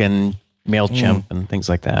 Hipmunk, and MailChimp and things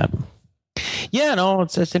like that. Yeah, no,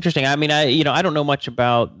 it's interesting. I mean, I don't know much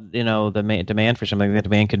about, the demand for something. The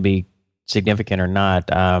demand could be significant or not.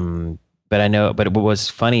 But I know, but what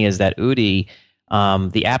was funny is that Udi,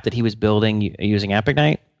 the app that he was building using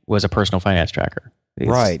Appignite was a personal finance tracker.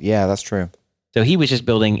 Right. Yeah, that's true. So he was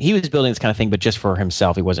building this kind of thing, but just for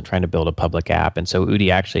himself. He wasn't trying to build a public app. And so Udi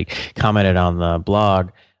actually commented on the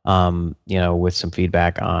blog, with some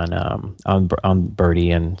feedback on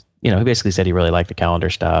Birdy, and he basically said he really liked the calendar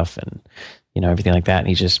stuff and everything like that. And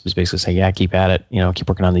he just was basically saying, yeah, keep at it, keep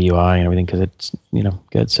working on the UI and everything because it's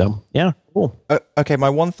good. So yeah, cool. Okay, my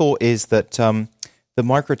one thought is that the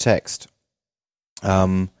microtext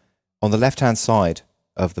on the left hand side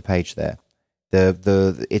of the page there,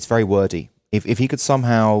 it's very wordy. If he could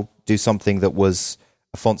somehow do something that was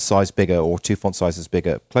a font size bigger or 2 font sizes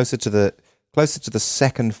bigger, closer to the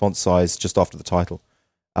second font size just after the title,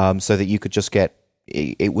 so that you could just get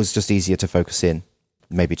it was just easier to focus in.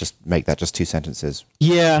 Maybe just make that just 2 sentences.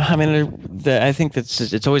 Yeah, I mean, I think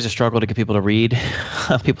it's always a struggle to get people to read.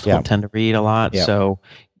 People don't tend to read a lot, so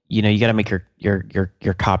you got to make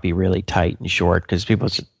your copy really tight and short because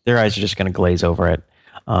their eyes are just going to glaze over it.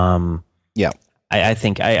 I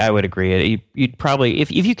think I would agree. You'd probably,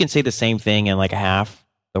 if you can say the same thing in like half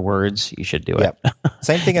the words, you should do it.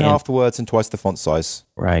 Same thing in half the words and twice the font size.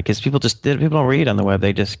 Right, because people don't read on the web.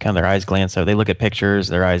 They just kind of, their eyes glance over. They look at pictures.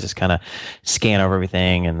 Their eyes just kind of scan over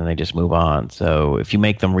everything, and then they just move on. So if you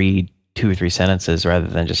make them read 2 or 3 sentences rather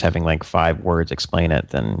than just having like 5 words explain it,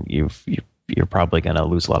 then you're probably going to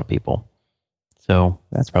lose a lot of people. So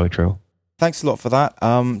that's probably true. Thanks a lot for that.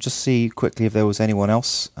 Just see quickly if there was anyone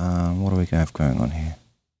else. What do we have going on here?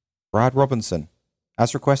 Brad Robinson,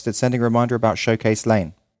 as requested, sending a reminder about Showcase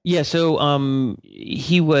Lane. Yeah, so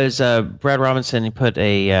he was Brad Robinson. He put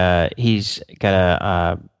he's got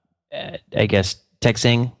I guess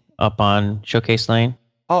texting up on Showcase Lane.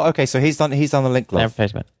 Oh, okay. So he's done the link love.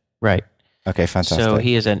 Advertisement, right? Okay, fantastic. So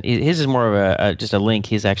his is more of just a link.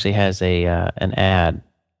 He's actually has an ad.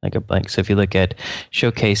 Like a blank. So if you look at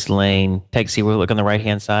Showcase Lane, we look on the right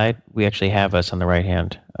hand side. We actually have us on the right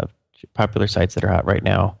hand of popular sites that are hot right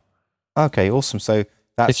now. Okay, awesome. So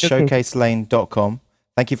that's showcaselane.com.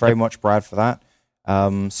 Thank you very much, Brad, for that.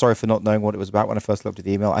 Sorry for not knowing what it was about when I first looked at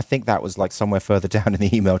the email. I think that was like somewhere further down in the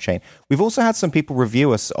email chain. We've also had some people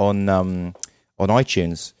review us on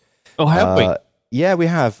iTunes. Oh, have we? Yeah, we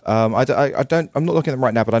have. I'm not looking at them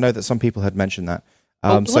right now, but I know that some people had mentioned that.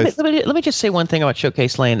 Let me just say one thing about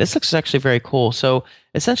Showcase Lane. This looks actually very cool. So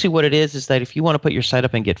essentially what it is that if you want to put your site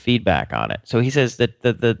up and get feedback on it. So he says that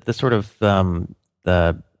the sort of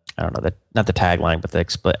I don't know, not the tagline, but the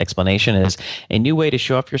explanation is a new way to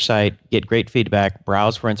show off your site, get great feedback,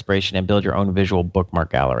 browse for inspiration, and build your own visual bookmark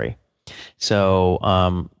gallery.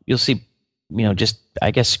 So you'll see, just I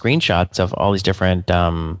guess screenshots of all these different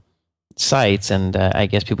sites, and I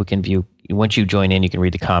guess people can view. Once you join in, you can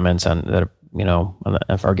read the comments on that.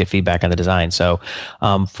 Or get feedback on the design. So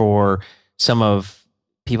for some of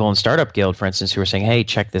people in Startup Guild, for instance, who are saying, hey,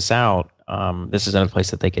 check this out, this is another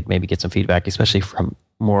place that they could maybe get some feedback, especially from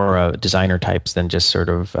more designer types than just sort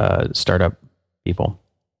of startup people.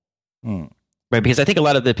 Right, because I think a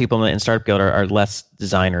lot of the people in Startup Guild are less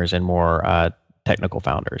designers and more technical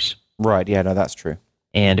founders. Right, yeah, no, that's true.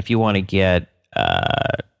 And if you want to get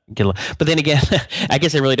but then again, I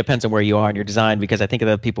guess it really depends on where you are in your design, because I think of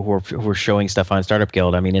the people who are showing stuff on Startup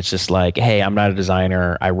Guild. I mean, it's just like, hey, I'm not a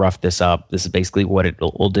designer. I roughed this up. This is basically what it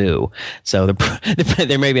will do. So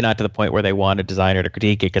they're maybe not to the point where they want a designer to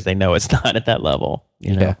critique it because they know it's not at that level.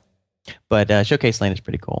 Yeah. But Showcase Lane is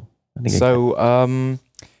pretty cool. I think So,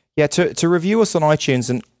 yeah, to review us on iTunes,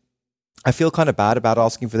 and I feel kind of bad about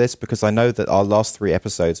asking for this because I know that our last 3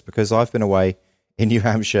 episodes, because I've been away in New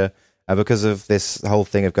Hampshire, because of this whole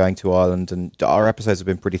thing of going to Ireland, and our episodes have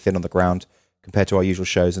been pretty thin on the ground compared to our usual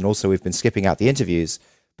shows, and also we've been skipping out the interviews.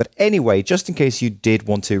 But anyway, just in case you did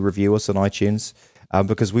want to review us on iTunes,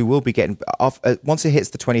 because we will be getting off once it hits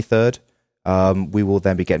the 23rd, we will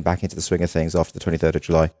then be getting back into the swing of things after the 23rd of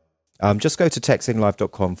July. Just go to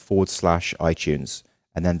techsinglive.com/iTunes,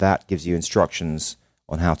 and then that gives you instructions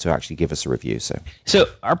on how to actually give us a review. So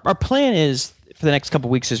our plan is for the next couple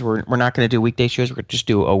of weeks is we're not going to do weekday shows. We're going to just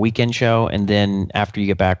do a weekend show, and then after you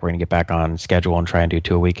get back, we're going to get back on schedule and try and do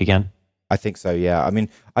 2 a week again. I think so, yeah. I mean,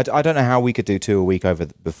 I don't know how we could do 2 a week for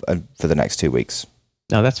the next 2 weeks.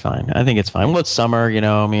 No, that's fine. I think it's fine. Well, it's summer,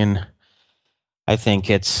 I mean, I think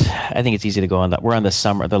it's easy to go on that. We're on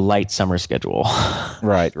the light summer schedule.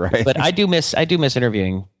 Right. But I do miss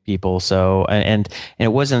interviewing people. So and it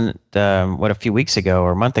wasn't a few weeks ago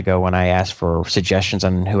or a month ago when I asked for suggestions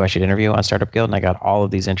on who I should interview on Startup Guild, and I got all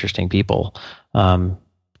of these interesting people. And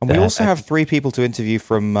we also have 3 people to interview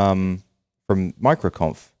from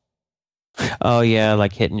MicroConf. Oh yeah,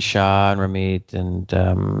 like Hit and Shaw and Ramit and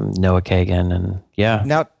Noah Kagan, and yeah.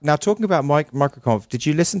 Now talking about MicroConf, did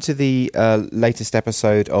you listen to the latest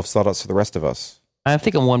episode of Startups for the Rest of Us? I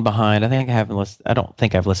think I'm one behind. I don't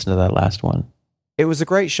think I've listened to that last one. It was a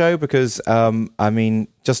great show because I mean,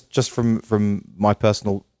 just from my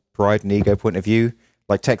personal pride and ego point of view,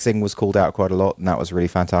 like TechSing was called out quite a lot, and that was really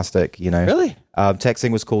fantastic. Really,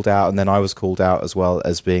 TechSing was called out, and then I was called out as well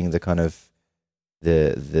as being the kind of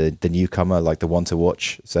the newcomer, like the one to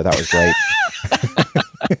watch. So that was great.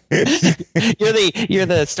 You're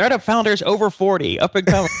the startup founders over 40 up and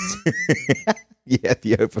coming. Yeah,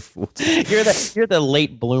 the over 40. You're the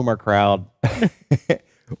late bloomer crowd.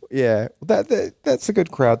 Yeah, that's a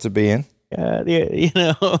good crowd to be in.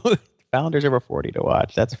 Founders over 40 to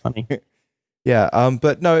watch. That's funny. Yeah,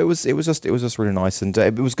 but no, it was just really nice, and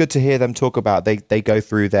it was good to hear them talk about they go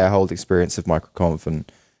through their whole experience of MicroConf and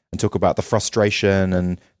talk about the frustration,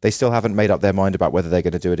 and they still haven't made up their mind about whether they're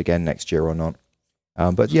going to do it again next year or not.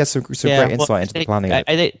 But yeah, some great insight into the planning.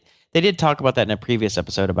 They did talk about that in a previous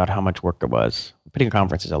episode about how much work it was. Putting a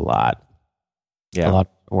conference is a lot. Yeah, a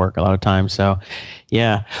lot of work, a lot of time. So,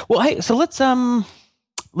 yeah. Well, hey, so let's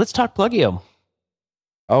talk Pluggio.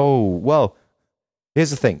 Oh well,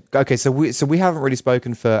 here's the thing. Okay, so we haven't really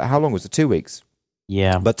spoken for how long was it? 2 weeks.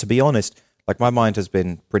 Yeah. But to be honest, like my mind has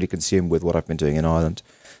been pretty consumed with what I've been doing in Ireland.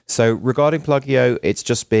 So regarding Pluggio,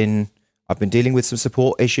 I've been dealing with some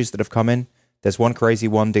support issues that have come in. There's one crazy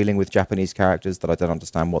one dealing with Japanese characters that I don't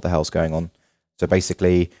understand what the hell's going on. So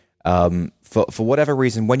basically, for whatever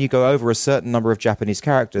reason, when you go over a certain number of Japanese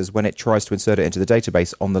characters, when it tries to insert it into the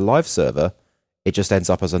database on the live server, it just ends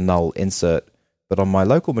up as a null insert. But on my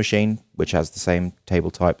local machine, which has the same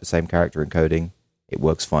table type, the same character encoding, it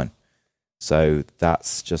works fine. So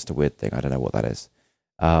that's just a weird thing. I don't know what that is.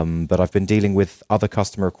 But I've been dealing with other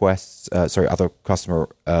customer requests, other customer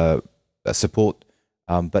support,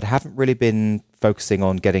 but haven't really been focusing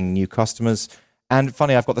on getting new customers. And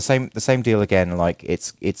funny, I've got the same deal again. Like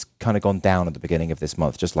it's kind of gone down at the beginning of this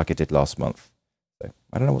month, just like it did last month. So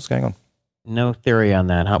I don't know what's going on. No theory on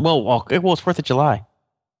that, huh? Well, it's 4th of July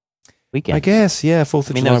weekend. I guess, yeah, 4th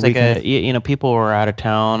of July there was weekend. people were out of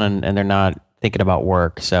town and they're not thinking about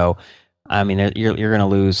work. So, I mean, you're going to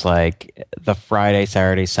lose like the Friday,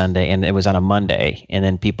 Saturday, Sunday, and it was on a Monday, and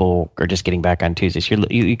then people are just getting back on Tuesday. So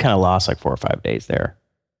you kind of lost like 4 or 5 days there.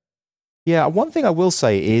 Yeah, one thing I will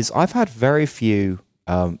say is I've had very few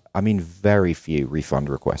refund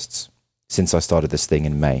requests since I started this thing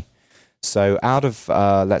in May. So out of,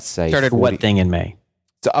 let's say... Started 40, what thing in May?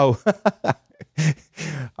 So,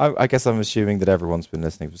 I guess I'm assuming that everyone's been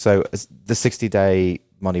listening. So the 60-day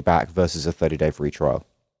money back versus a 30-day free trial.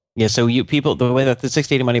 Yeah, so the way that the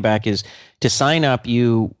 60-day money back is to sign up,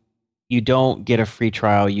 you don't get a free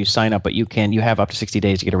trial. You sign up, but you have up to 60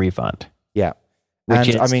 days to get a refund. Yeah.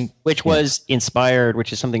 Which was inspired,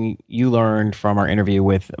 which is something you learned from our interview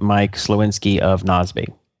with Mike Slowinski of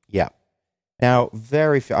Nosby. Yeah. Now,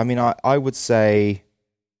 very few. I mean, I would say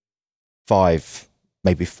 5,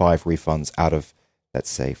 maybe 5 refunds out of, let's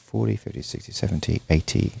say, 40, 50, 60, 70,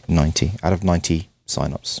 80, 90, out of 90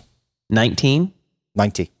 signups. 19?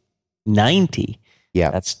 90. 90?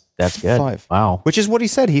 Yeah. That's good. 5. Wow. Which is what he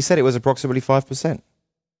said. He said it was approximately 5%.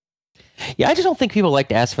 Yeah, I just don't think people like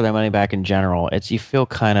to ask for their money back in general. You feel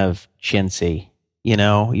kind of chintzy,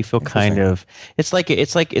 you feel kind of, it's like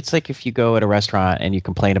if you go at a restaurant and you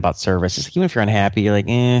complain about service, it's like, even if you're unhappy, you're like,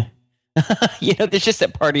 There's just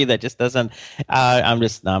that party that just doesn't. I'm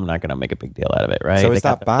not going to make a big deal out of it, right? So is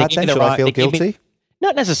that bad then? Should I feel guilty?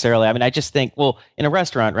 Not necessarily. I mean, I just think, well, in a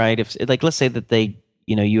restaurant, right? If like, let's say that they,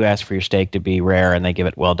 you ask for your steak to be rare and they give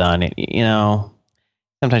it well done,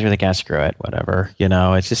 sometimes you're like, ah, screw it, whatever.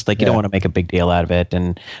 It's just like you don't want to make a big deal out of it.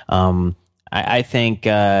 And I think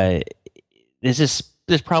there's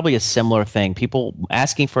probably a similar thing. People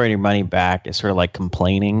asking for your money back is sort of like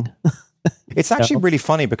complaining. It's actually really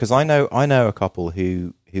funny because I know a couple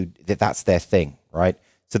who that's their thing, right?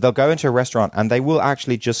 So they'll go into a restaurant and they will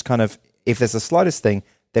actually just kind of, if there's the slightest thing,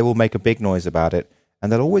 they will make a big noise about it,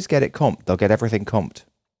 and they'll always get it comped. They'll get everything comped.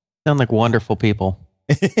 Sound like wonderful people.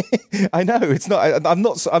 I know it's not.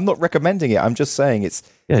 I'm not recommending it. I'm just saying it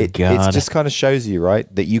just kind of shows you,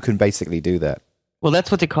 right, that you can basically do that. Well,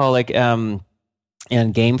 that's what they call like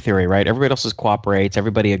in game theory, right? Everybody else cooperates.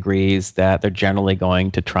 Everybody agrees that they're generally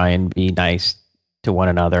going to try and be nice to one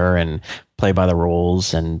another and play by the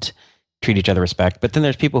rules and treat each other with respect. But then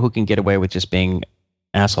there's people who can get away with just being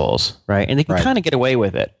assholes, right? And they can kind of get away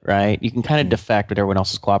with it, right? You can kind of defect with everyone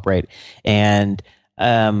else's cooperate, and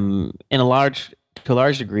to a large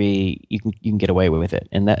degree, you can get away with it,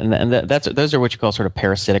 and those are what you call sort of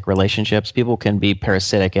parasitic relationships. People can be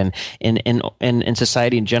parasitic, and in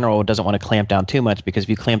society in general doesn't want to clamp down too much, because if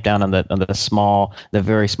you clamp down on the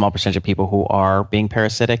very small percentage of people who are being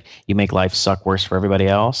parasitic, you make life suck worse for everybody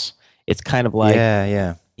else. It's kind of like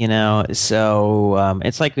so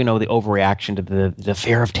it's like the overreaction to the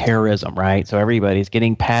fear of terrorism, right? So everybody's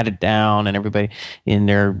getting patted down, and everybody in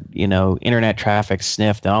their internet traffic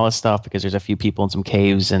sniffed and all this stuff because there's a few people in some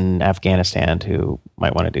caves in Afghanistan who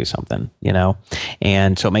might want to do something,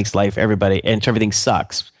 and so it makes life everything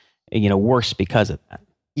sucks, worse because of that.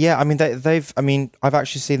 Yeah, I mean I've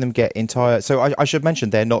actually seen them get entire. So I should mention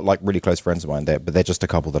they're not like really close friends of mine, but they're just a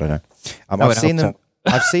couple that I know. I've seen them.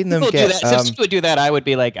 I've seen them get. If you would do that, I would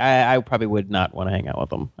be like, I probably would not want to hang out with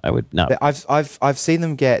them. I would not. I've seen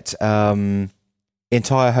them get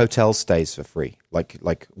entire hotel stays for free,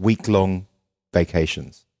 like week-long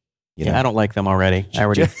vacations. Yeah, I don't like them already.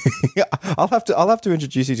 I'll have to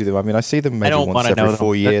introduce you to them. I mean, I see them maybe once every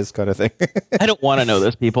 4 years, kind of thing. I don't want to know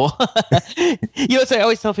those people. So I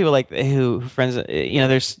always tell people like who friends.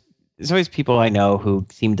 There's always people I know who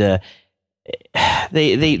seem to.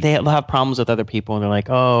 They have problems with other people, and they're like,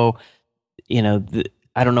 oh,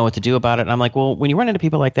 I don't know what to do about it. And I'm like, well, when you run into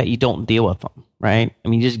people like that, you don't deal with them, right? I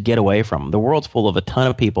mean, you just get away from them. The world's full of a ton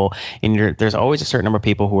of people, and there's always a certain number of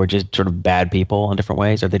people who are just sort of bad people in different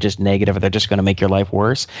ways, or they're just negative, or they're just going to make your life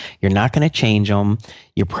worse. You're not going to change them.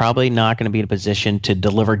 You're probably not going to be in a position to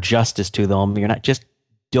deliver justice to them. You're not just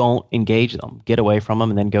don't engage them. Get away from them,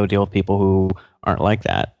 and then go deal with people who aren't like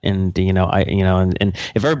that. And and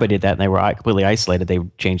if everybody did that and they were completely isolated, they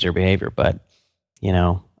would change their behavior. But I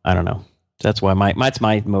don't know. That's why my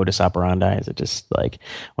modus operandi is it just like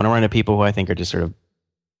when I run into people who I think are just sort of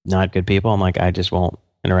not good people, I'm like, I just won't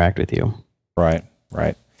interact with you. Right.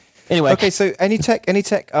 Anyway, okay. So any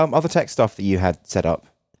other tech stuff that you had set up?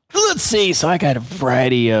 Let's see. So I got a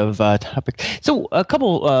variety of topics. So a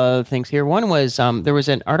couple things here. One was there was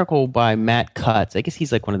an article by Matt Cutts. I guess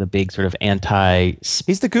he's like one of the big sort of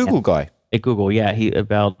He's the Google guy. At Google, yeah.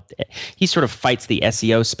 He sort of fights the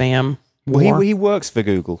SEO spam. Well, he works for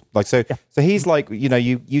Google. So he's like,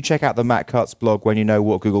 you check out the Matt Cutts blog when you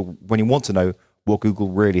want to know what Google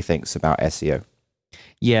really thinks about SEO.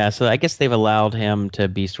 Yeah. So I guess they've allowed him to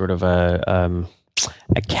be sort of a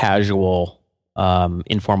casual.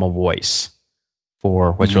 Informal voice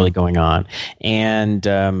for what's really going on, and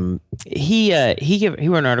he wrote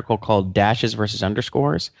an article called "Dashes versus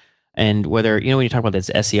Underscores," and whether when you talk about this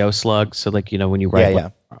SEO slug, so like when you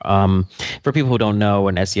write, for people who don't know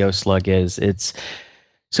what an SEO slug is,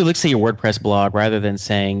 so let's say your WordPress blog, rather than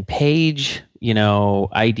saying page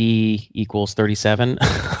ID equals 37.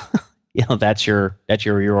 That's your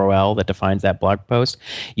URL that defines that blog post.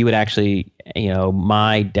 You would actually,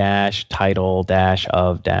 my dash title dash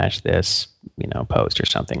of dash this, post or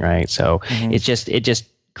something, right? So it just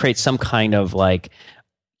creates some kind of like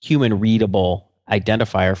human readable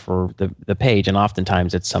identifier for the page, and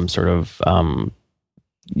oftentimes it's some sort of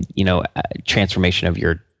transformation of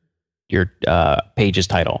your page's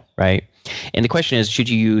title, right? And the question is, should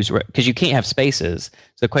you use, because you can't have spaces.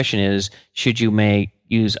 So the question is, should you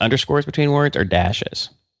use underscores between words or dashes?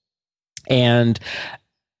 And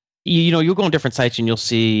you'll go on different sites and you'll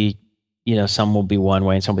see, some will be one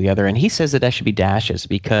way and some will be the other. And he says that should be dashes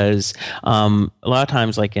because a lot of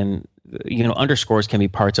times, like in underscores can be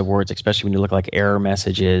parts of words, especially when you look like error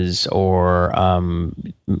messages or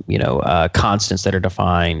constants that are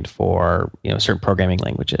defined for certain programming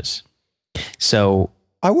languages. So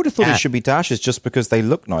I would have thought it should be dashes just because they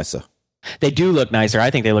look nicer. They do look nicer.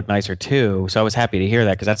 I think they look nicer too. So I was happy to hear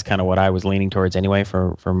that because that's kind of what I was leaning towards anyway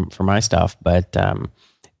for my stuff. But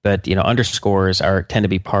underscores tend to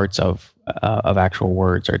be parts of actual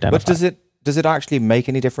words or identified. But does it actually make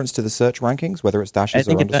any difference to the search rankings whether it's dashes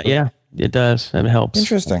or underscores? Yeah, it does. It helps.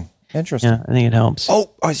 Interesting. Yeah, I think it helps.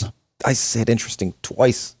 Oh, I said interesting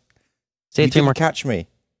twice. Say it two more. You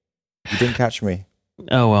didn't catch me.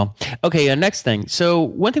 Oh well. Okay. Next thing. So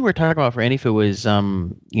one thing we were talking about for AnyFu was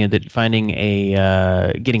finding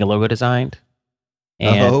getting a logo designed.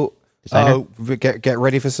 And get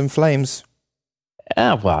ready for some flames.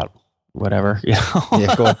 Well, whatever. Yeah,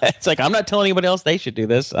 go on. It's like I'm not telling anybody else they should do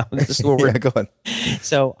this. This is what we're. Yeah, go on.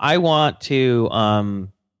 So I want to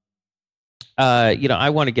I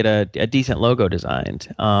want to get a decent logo designed.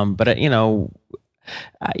 But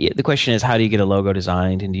the question is, how do you get a logo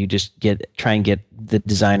designed? And do you just try and get the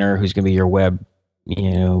designer who's going to be your web,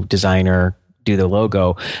 designer do the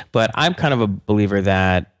logo? But I'm kind of a believer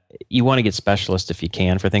that you want to get specialists if you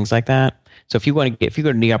can for things like that. So if you go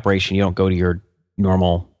to knee operation, you don't go to your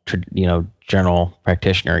normal, general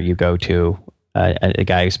practitioner. You go to a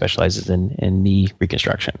guy who specializes in knee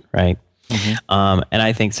reconstruction, right? Mm-hmm. And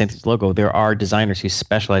I think same thing with logo. There are designers who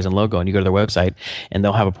specialize in logo, and you go to their website, and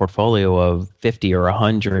they'll have a portfolio of 50 or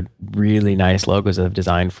 100 really nice logos that they've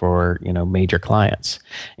designed for major clients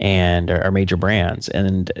and or major brands,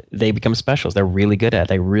 and they become specialists. They're really good at it.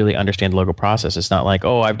 They really understand the logo process. It's not like,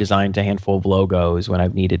 I've designed a handful of logos when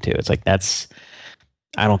I've needed to. It's like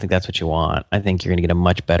I don't think that's what you want. I think you're going to get a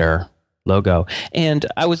much better logo. And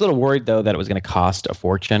I was a little worried though that it was going to cost a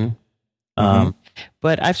fortune.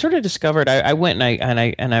 But I've sort of discovered. I went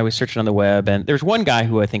and I was searching on the web, and there's one guy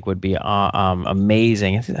who I think would be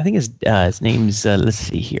amazing. I think his name's let's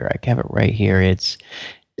see here. I have it right here. It's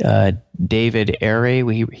David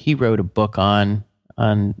Airy. He wrote a book on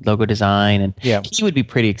logo design, and he would be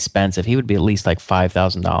pretty expensive. He would be at least like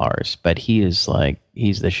 $5,000. But he's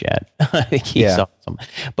the shit. I think he's awesome.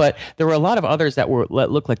 But there were a lot of others that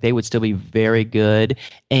looked like they would still be very good,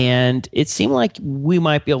 and it seemed like we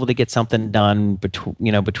might be able to get something done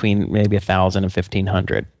between maybe 1,000 and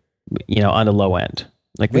 1,500, on the low end.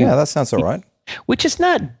 That sounds all right. Which is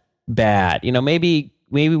not bad. Maybe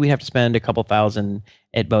we have to spend a couple thousand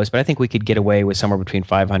at most, but I think we could get away with somewhere between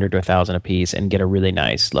 500 to 1,000 a piece and get a really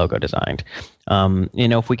nice logo designed.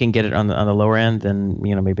 If we can get it on the lower end, then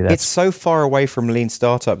maybe that's. It's so far away from lean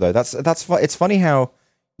startup though. It's funny how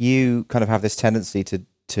you kind of have this tendency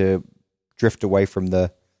to drift away from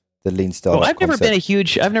the lean startup. Well, I've never been a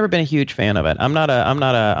huge fan of it. I'm not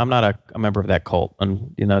a member of that cult,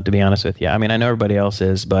 and to be honest with you, I mean I know everybody else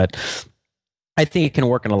is, but I think it can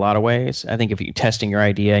work in a lot of ways. I think if you're testing your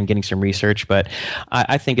idea and getting some research, but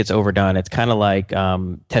I think it's overdone. It's kind of like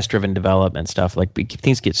test-driven development stuff. Like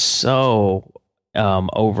things get so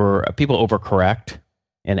people overcorrect,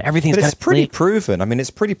 and everything's. But it's pretty proven. I mean, it's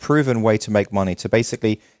pretty proven way to make money. To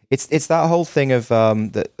basically, it's that whole thing of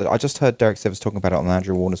that I just heard Derek Sivers talking about it on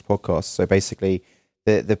Andrew Warner's podcast. So basically,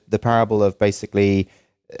 the parable of basically.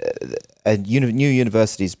 New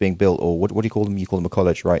universities being built, or what do you call them? You call them a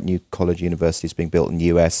college, right? New college universities being built in the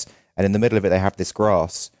US, and in the middle of it, they have this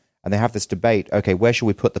grass, and they have this debate. Okay, where should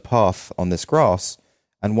we put the path on this grass?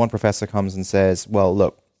 And one professor comes and says, "Well,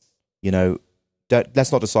 look,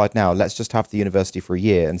 let's not decide now. Let's just have the university for a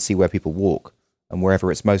year and see where people walk, and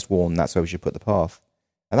wherever it's most worn, that's where we should put the path."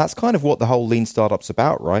 And that's kind of what the whole lean startup's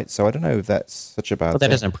about, right? So I don't know if that's such a bad thing.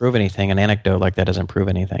 That doesn't prove anything. An anecdote like that doesn't prove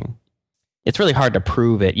anything. It's really hard to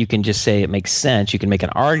prove it. You can just say it makes sense. You can make an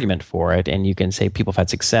argument for it, and you can say people have had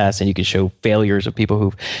success, and you can show failures of people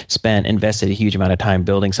who've invested a huge amount of time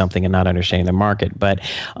building something and not understanding the market. But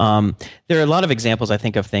there are a lot of examples, I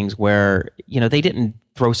think, of things where they didn't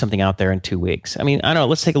throw something out there in 2 weeks. I mean, I don't know.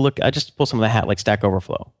 Let's take a look. I just pull some of the hat, like Stack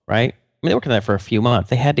Overflow, right? I mean, they worked on that for a few months.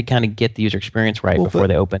 They had to kind of get the user experience right before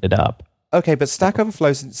they opened it up. Okay, but Stack Overflow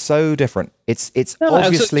is so different. It's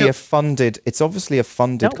obviously a funded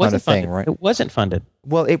kind of thing, right? It wasn't funded.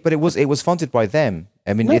 Well, it was funded by them.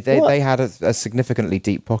 I mean, they had a significantally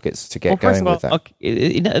deep pockets to get going with that.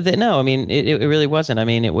 Okay, no, I mean, it really wasn't. I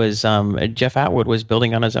mean, it was Jeff Atwood was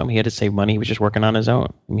building on his own. He had to save money. He was just working on his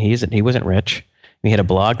own. I mean, he wasn't rich. He had a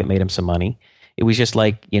blog that made him some money. It was just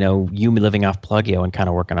like, you living off Pluggio and kind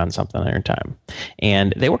of working on something at your time.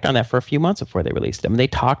 And they worked on that for a few months before they released it. I mean, they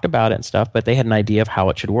talked about it and stuff, but they had an idea of how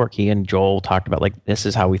it should work. He and Joel talked about, like, this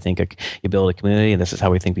is how we think you build a community, and this is how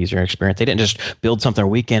we think the user experience. They didn't just build something a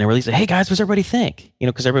weekend and release it. Hey, guys, what's everybody think?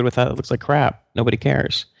 Because everybody thought it looks like crap. Nobody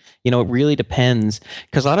cares. It really depends,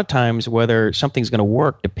 because a lot of times whether something's going to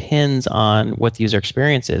work depends on what the user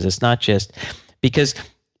experience is. It's not just because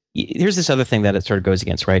here's this other thing that it sort of goes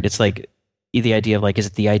against, right? It's like the idea of like, is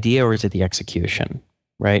it the idea or is it the execution,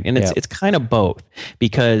 right? And it's kind of both,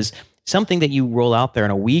 because something that you roll out there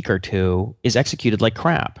in a week or two is executed like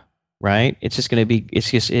crap, right? It's just going to be,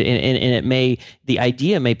 it's just, and it may, the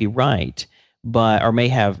idea may be right, but or may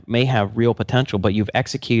have real potential, but you've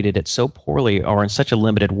executed it so poorly or in such a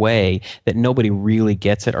limited way that nobody really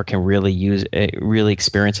gets it or can really use it, really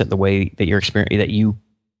experience it the way that you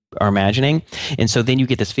are imagining. And so then you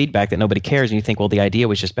get this feedback that nobody cares, and you think, well, the idea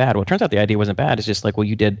was just bad. Well, it turns out the idea wasn't bad. It's just like, well,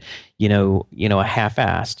 you did, a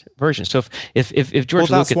half-assed version. So if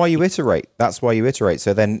George, well, that's why you iterate. That's why you iterate.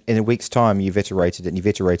 So then in a week's time, you've iterated and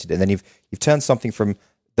then you've turned something from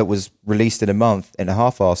that was released in a month in a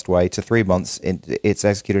half-assed way to 3 months. It's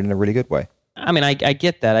executed in a really good way. I mean, I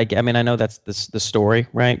get that. I mean, I know that's the story,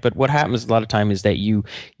 right? But what happens a lot of time is that you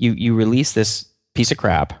release this piece of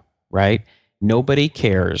crap, right? Nobody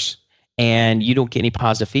cares, and you don't get any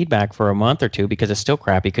positive feedback for a month or two because it's still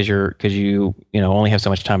crappy because you only have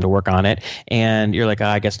so much time to work on it, and you're like,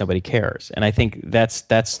 I guess nobody cares. And I think that's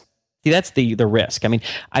the risk. I mean,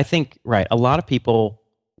 I think, right, a lot of people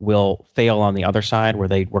will fail on the other side where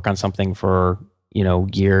they work on something for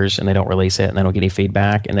years and they don't release it and they don't get any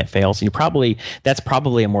feedback and it fails. And that's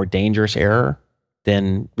probably a more dangerous error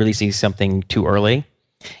than releasing something too early.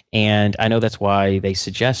 And I know that's why they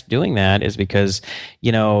suggest doing that, is because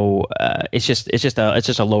it's just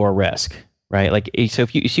a lower risk, right? Like, so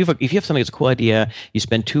if you have something that's a cool idea, you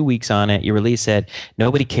spend 2 weeks on it, you release it,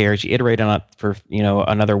 nobody cares, you iterate on it for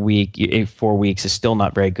another week, 4 weeks is still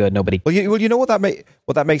not very good. Nobody. Well, you know what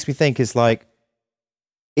that makes me think is, like,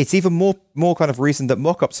 it's even more kind of reason that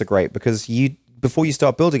mockups are great, because before you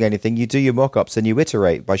start building anything, you do your mockups and you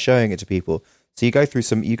iterate by showing it to people. So you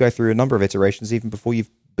go through a number of iterations even before you've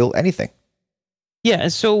built anything. Yeah,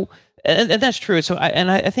 and so and that's true. So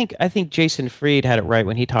I think Jason Fried had it right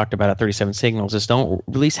when he talked about 37 signals. Is don't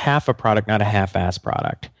release half a product, not a half-assed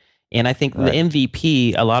product. And I think the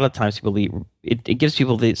MVP, a lot of times people it gives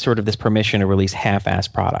people the sort of this permission to release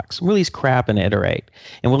half-assed products, release crap and iterate,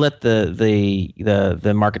 and we'll let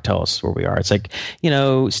the market tell us where we are. It's like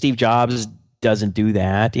Steve Jobs doesn't do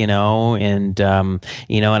that, and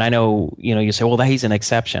I know, you say, well, he's an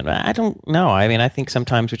exception. I don't know. I mean, I think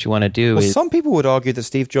sometimes what you want to do is... some people would argue that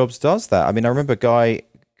Steve Jobs does that. I mean, I remember a guy,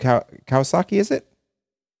 Kawasaki, is it?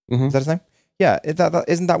 Mm-hmm. Is that his name? Yeah.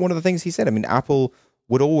 Isn't that one of the things he said? I mean, Apple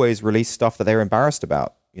would always release stuff that they're embarrassed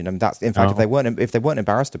about. That's, in fact, if they weren't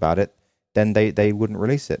embarrassed about it, then they wouldn't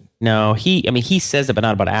release it. No, he says it, but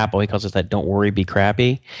not about Apple. He calls it that "don't worry, be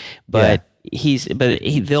crappy." But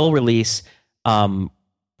they'll release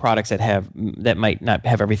products that might not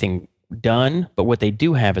have everything done, but what they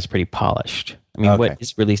do have is pretty polished. I mean, what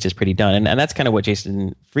is released is pretty done, and that's kind of what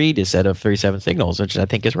Jason Fried has said of 37 signals, which I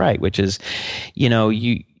think is right. Which is,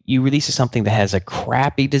 you release something that has a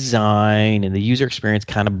crappy design and the user experience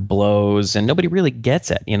kind of blows, and nobody really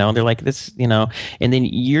gets it. They're like this, and then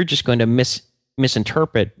you're just going to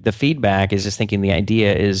misinterpret the feedback as just thinking the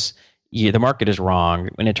idea is. The market is wrong,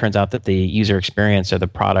 and it turns out that the user experience or the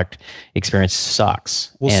product experience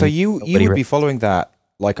sucks. Well, so you would be following that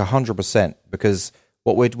like 100%, because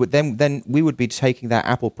what then we would be taking that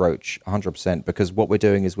Apple approach 100%, because what we're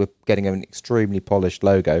doing is we're getting an extremely polished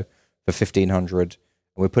logo for 1,500,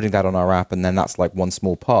 and we're putting that on our app, and then that's like one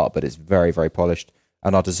small part, but it's very, very polished,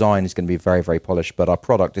 and our design is going to be very, very polished, but our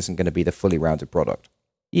product isn't going to be the fully rounded product.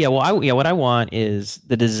 Yeah, well, what I want is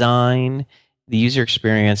the design, the user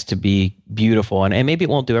experience to be beautiful, and maybe it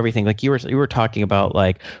won't do everything. Like you were talking about,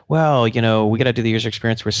 like, well, we got to do the user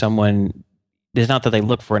experience where someone, it's not that they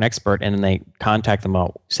look for an expert and then they contact them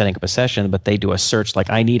about setting up a session, but they do a search like,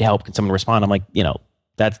 I need help, can someone respond? I'm like,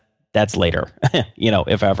 that's later,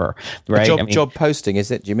 if ever, right? Job posting, is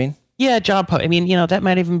it? Do you mean? Yeah, I mean, that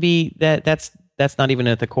might even be that's not even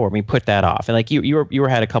at the core. I mean, put that off. And like you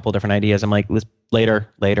had a couple different ideas. I'm like, let's later,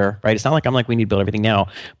 right? It's not like I'm like, we need to build everything now,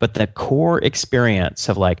 but the core experience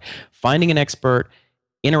of like finding an expert,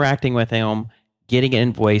 interacting with them, getting an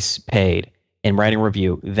invoice paid, and writing a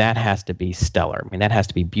review, that has to be stellar. I mean, that has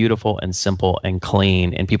to be beautiful and simple and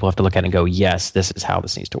clean, and people have to look at it and go, yes, this is how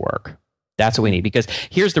this needs to work. That's what we need, because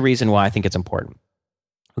here's the reason why I think it's important.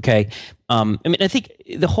 Okay. I mean, I think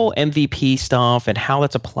the whole MVP stuff and how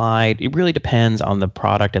it's applied, it really depends on the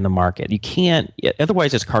product and the market. You can't,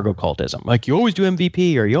 otherwise it's cargo cultism. Like, you always do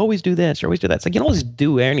MVP, or you always do this, or always do that. It's like, you don't always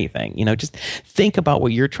do anything. Just think about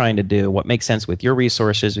what you're trying to do, what makes sense with your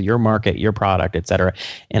resources, your market, your product, et cetera,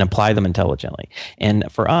 and apply them intelligently. And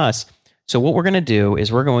for us, so what we're going to do is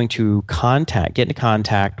we're going to get into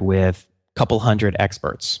contact with a couple hundred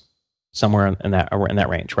experts, somewhere in that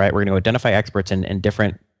range, right? We're going to identify experts in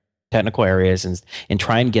different technical areas and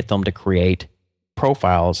try and get them to create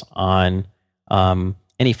profiles on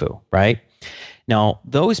AnyFu, right? Now,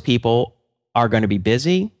 those people are going to be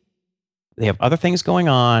busy. They have other things going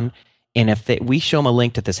on. And if we show them a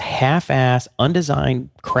link to this half-ass, undesigned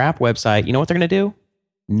crap website, you know what they're going to do?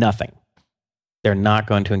 Nothing. They're not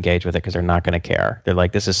going to engage with it because they're not going to care. They're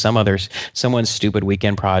like, this is someone's stupid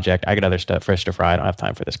weekend project. I got other stuff fish to fry. I don't have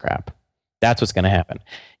time for this crap. That's what's going to happen.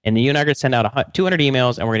 And then you and I are going to send out 200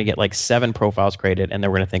 emails, and we're going to get like 7 profiles created, and then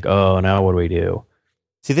we're going to think, oh, now what do we do?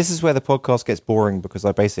 See, this is where the podcast gets boring because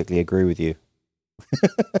I basically agree with you.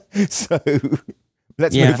 So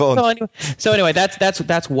let's move on. So anyway,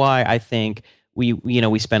 that's why I think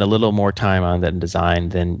we spend a little more time on that design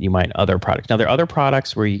than you might other products. Now there are other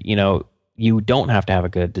products where you don't have to have a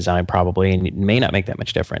good design probably, and it may not make that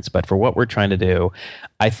much difference. But for what we're trying to do,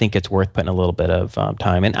 I think it's worth putting a little bit of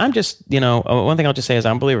time. And I'm just, one thing I'll just say is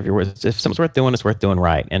I'm a believer if something's worth doing, it's worth doing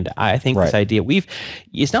right. And I think this idea,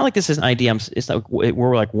 it's not like this is an idea, it's not,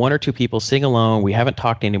 we're like 1 or 2 people sitting alone. We haven't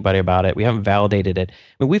talked to anybody about it. We haven't validated it.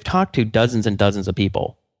 I mean, we've talked to dozens and dozens of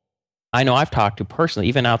people. I know I've talked to personally,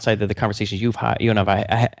 even outside of the conversations you and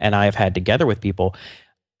I have had together with people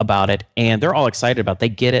about it, and they're all excited about it. They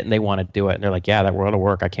get it and they want to do it, and they're like, yeah, that will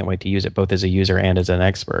work. I can't wait to use it both as a user and as an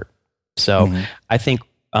expert. So I think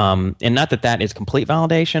and not that is complete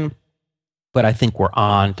validation, but I think we're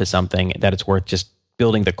on to something that it's worth just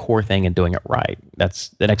building the core thing and doing it right. That's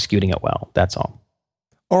executing it well. That's all.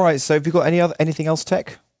 All right, so have you got anything else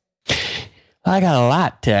tech? I got a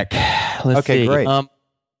lot tech. Let's see. Great.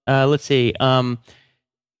 Let's see.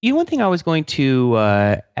 One thing I was going to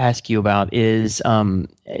ask you about is,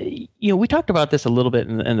 we talked about this a little bit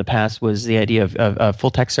in the past, was the idea of full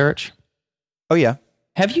text search. Oh, yeah.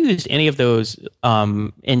 Have you used any of those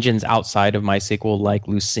engines outside of MySQL, like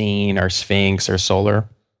Lucene or Sphinx or Solr?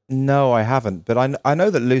 No, I haven't. But I know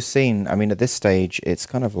that Lucene, I mean, at this stage, it's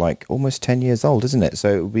kind of like almost 10 years old, isn't it? So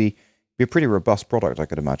it would be a pretty robust product, I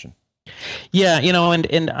could imagine. Yeah,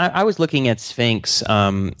 and I was looking at Sphinx.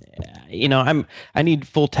 I need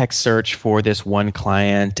full text search for this one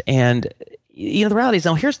client, and the reality is,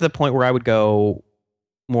 now here's the point where I would go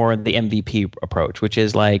more in the MVP approach, which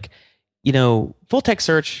is like, full text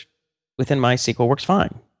search within MySQL works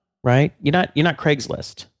fine, right? You're not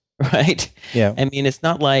Craigslist, right? Yeah. I mean, it's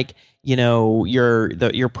not like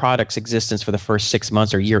your product's existence for the first 6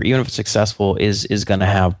 months or year, even if it's successful, is going to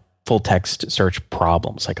have full text search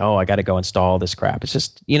problems. Like, oh, I got to go install this crap. It's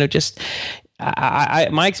just,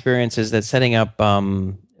 my experience is that setting up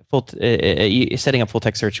full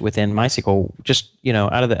text search within MySQL, just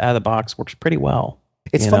out of the box, works pretty well.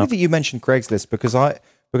 It's funny that you mentioned Craigslist because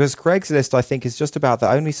Craigslist, I think, is just about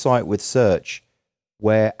the only site with search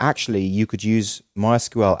where actually you could use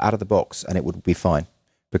MySQL out of the box and it would be fine,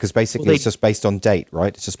 because basically it's just based on date,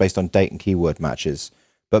 right? It's just based on date and keyword matches.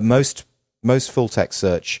 But most full text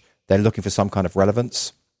search, they're looking for some kind of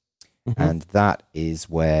relevance. And that is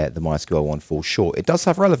where the MySQL one falls short. It does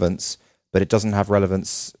have relevance, but it doesn't have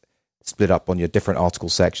relevance split up on your different article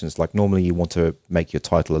sections. Like normally you want to make your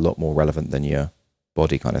title a lot more relevant than your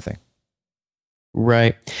body kind of thing.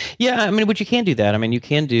 Right. Yeah, I mean, but you can do that. I mean, you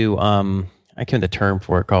can do I can't remember the term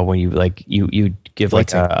for it called when you like you give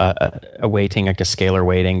like a weighting, like a scalar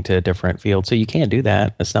weighting to different fields. So you can do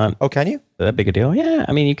that. It's not can you? That big a deal. Yeah.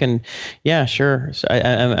 I mean, you can. Yeah, sure. So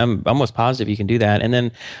I'm almost positive you can do that. And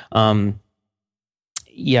then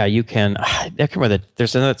yeah, you can. I can't remember that.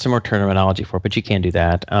 There's some more terminology for it, but you can do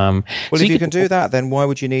that. Well, so if you can do that, then why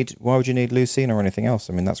would you need Lucene or anything else?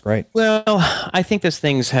 I mean, that's great. Well, I think those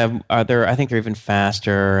things I think they're even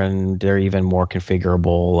faster and they're even more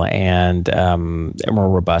configurable and more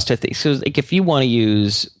robust. I think so. Like if you want to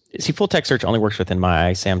use, full text search only works within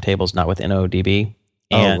my ISAM tables, not with NODB.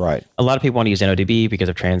 And right. A lot of people want to use NODB because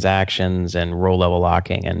of transactions and row level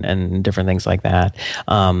locking and different things like that.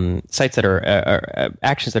 Sites that are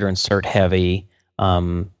actions that are insert heavy,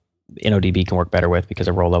 NODB can work better with because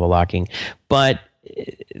of row level locking. But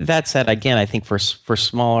that said, again, I think for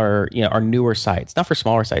smaller, our newer sites, not for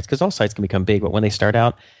smaller sites, because all sites can become big, but when they start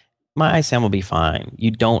out, my ISAM will be fine.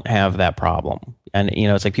 You don't have that problem. And,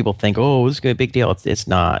 it's like people think, oh, this is a big deal. It's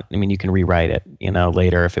not. I mean, you can rewrite it,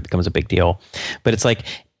 later if it becomes a big deal. But it's like,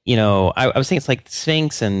 I was thinking it's like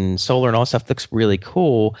Sphinx and Solr and all that stuff looks really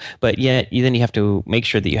cool. But yet then you have to make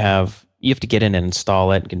sure that you have to get in and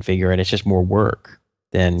install it and configure it. It's just more work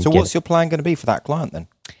than. So what's your plan going to be for that client then?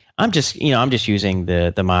 I'm just using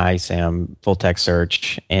the MySAM full text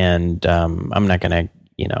search, and I'm not going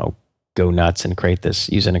to, go nuts and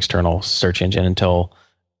use an external search engine until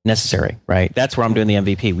necessary, right? That's where I'm doing the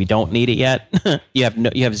MVP. We don't need it yet. You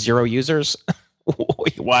have 0 users.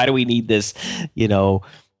 Why do we need this,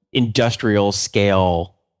 industrial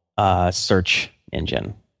scale search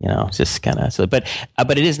engine. It's just kind of so. But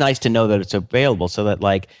it is nice to know that it's available, so that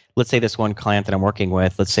like, let's say this one client that I'm working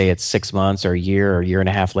with, let's say it's 6 months or a year and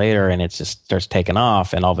a half later, and it just starts taking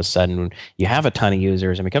off, and all of a sudden you have a ton of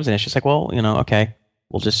users, and it becomes an issue. It's like, well, okay,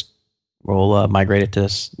 we'll migrate it to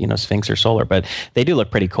Sphinx or Solr. But they do look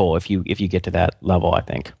pretty cool if you get to that level, I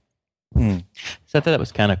think. So I thought that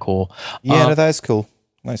was kind of cool. Yeah, no, that is cool.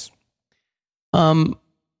 Nice.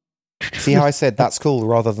 See how I said that's cool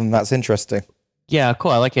rather than that's interesting? Yeah, cool.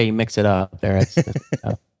 I like how you mix it up there.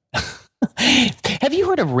 Have you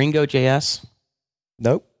heard of RingoJS?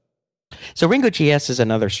 Nope. So RingoJS is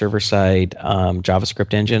another server-side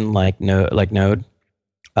JavaScript engine like Node.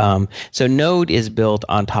 So Node is built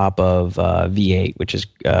on top of V8, which is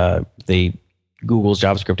the Google's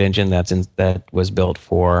JavaScript engine that was built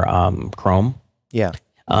for Chrome. Yeah.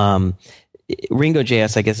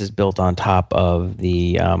 RingoJS, I guess, is built on top of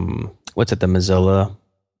the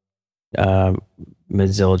the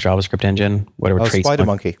Mozilla JavaScript engine, whatever. Spider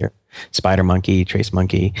Monkey, Trace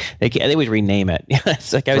Monkey. They always rename it.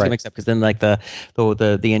 It's like I always get mixed up because then like the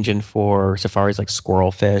engine for Safari is like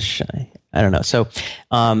Squirrelfish. I don't know. So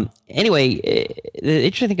anyway, the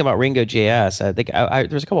interesting thing about RingoJS, I think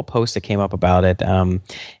there's a couple posts that came up about it on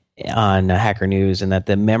Hacker News, and that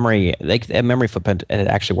the memory footprint, it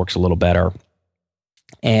actually works a little better.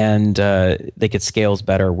 And it scales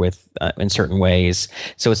better with in certain ways.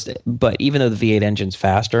 But even though the V8 engine's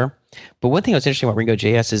faster, but one thing that's interesting about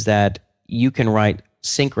RingoJS is that you can write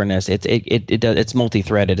synchronous. It's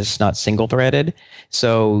multi-threaded. It's not single-threaded.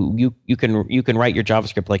 So you can write your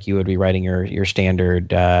JavaScript like you would be writing your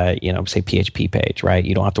standard say PHP page, right?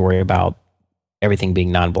 You don't have to worry about everything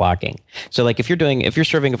being non-blocking. So like if you're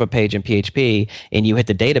serving up a page in PHP and you hit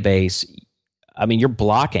the database, I mean, you're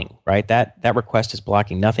blocking, right? That request is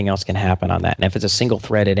blocking. Nothing else can happen on that. And if it's a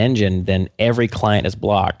single-threaded engine, then every client is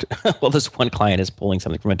blocked. Well, this one client is pulling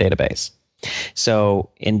something from a database. So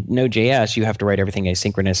in Node.js, you have to write everything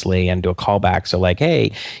asynchronously and do a callback. So like,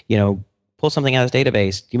 hey, pull something out of this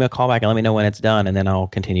database, give me a callback and let me know when it's done, and then I'll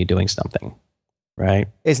continue doing something, right?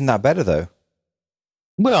 Isn't that better, though?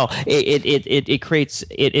 Well, it creates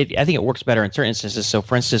it. I think it works better in certain instances. So,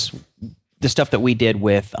 for instance, the stuff that we did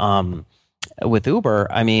with Uber,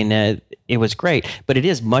 I mean, it was great, but it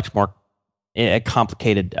is much more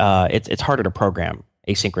complicated. It's harder to program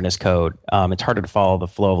asynchronous code. It's harder to follow the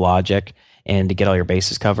flow of logic and to get all your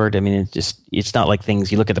bases covered. I mean, it's not like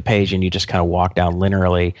things you look at the page and you just kind of walk down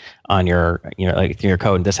linearly on your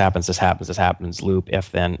code, and this happens, loop,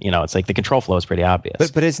 if then, it's like the control flow is pretty obvious.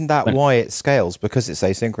 But isn't that why it scales? Because it's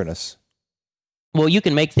asynchronous. Well, you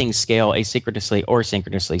can make things scale asynchronously or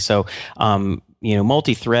synchronously. So,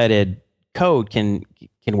 multi-threaded code can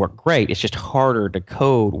work great. It's just harder to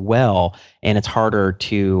code well, and it's harder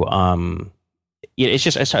to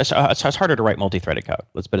it's harder to write multi-threaded code.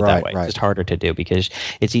 Let's put it that way. Right. It's just harder to do because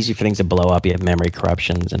it's easy for things to blow up. You have memory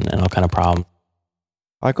corruptions and all kind of problems.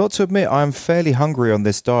 I got to admit, I'm fairly hungry on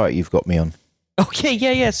this diet you've got me on. Okay,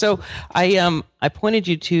 yeah. So I pointed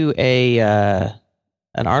you to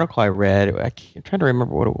an article I read. I'm trying to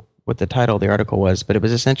remember what the title of the article was, but it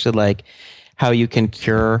was essentially like how you can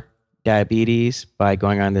cure diabetes by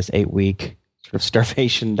going on this 8-week sort of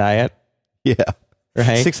starvation diet. Yeah.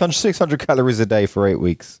 Right. 600 calories a day for 8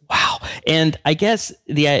 weeks. Wow. And I guess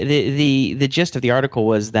the gist of the article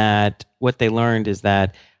was that what they learned is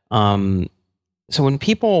that so when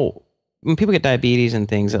people get diabetes and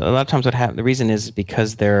things, a lot of times what happens, the reason is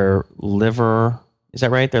because their liver, is that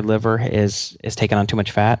right? Their liver is taking on too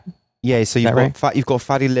much fat. Yeah, so you've got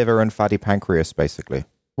fatty liver and fatty pancreas basically.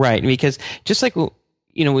 Right, because just like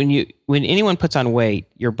when anyone puts on weight,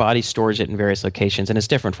 your body stores it in various locations, and it's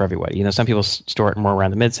different for everybody. Some people store it more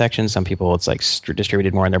around the midsection. Some people it's like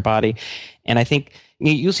distributed more in their body. And I think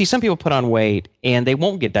you'll see some people put on weight and they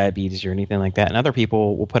won't get diabetes or anything like that. And other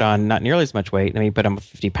people will put on not nearly as much weight. They put on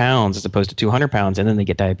 50 pounds as opposed to 200 pounds, and then they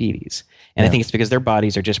get diabetes. And I think it's because their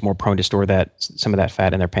bodies are just more prone to store some of that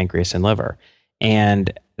fat in their pancreas and liver.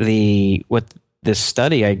 And what this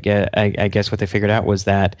study, I guess what they figured out was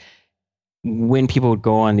that when people would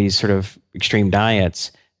go on these sort of extreme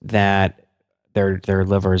diets, that their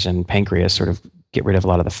livers and pancreas sort of get rid of a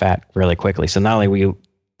lot of the fat really quickly. So not only in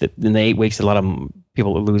the 8 weeks, a lot of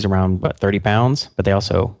people lose around 30 pounds, but they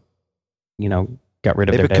also, got rid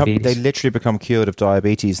of their diabetes. They literally become cured of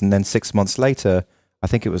diabetes, and then 6 months later, I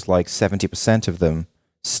think it was like 70% of them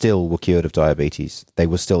still were cured of diabetes. They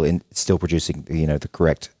were still producing, the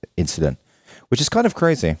correct insulin. Which is kind of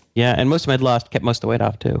crazy. Yeah, and most of them had kept most of the weight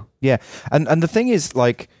off too. Yeah, and the thing is,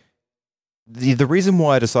 like, the reason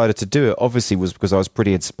why I decided to do it obviously was because I was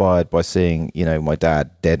pretty inspired by seeing, my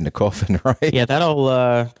dad dead in a coffin, right? Yeah,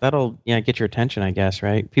 that'll get your attention, I guess,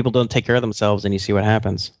 right? People don't take care of themselves, and you see what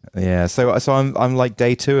happens. Yeah, so I'm like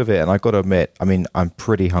day 2 of it, and I got to admit, I mean, I'm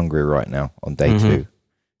pretty hungry right now on day 2.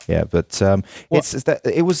 Yeah, but it's that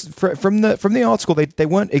it was from the article. They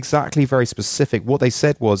weren't exactly very specific. What they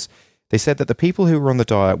said was that the people who were on the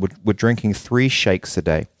diet were drinking 3 shakes a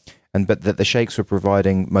day, but that the shakes were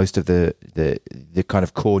providing most of the kind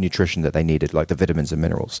of core nutrition that they needed, like the vitamins and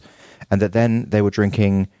minerals, and that then they were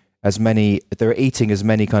eating as many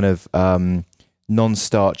kind of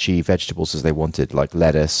non-starchy vegetables as they wanted, like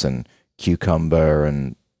lettuce and cucumber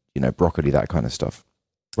and broccoli, that kind of stuff.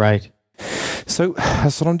 Right. So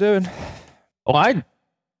that's what I'm doing. Well, I'm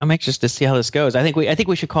anxious to see how this goes. I think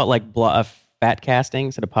we should call it like fat casting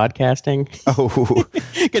instead of podcasting. Oh,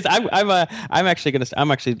 because I'm actually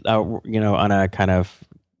on a kind of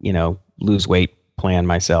lose weight plan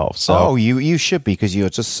myself. So you should be, because you're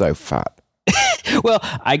just so fat. Well,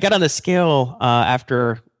 I got on the scale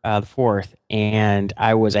after the 4th, and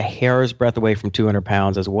I was a hair's breadth away from 200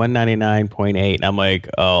 pounds. I was 199.8, and I'm like,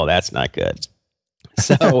 oh, that's not good.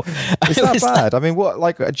 So it's not bad. I mean, what,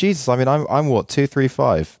 like, Jesus, I mean, I'm what,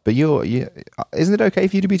 235, but you isn't it okay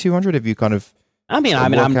for you to be 200 if you kind of I'm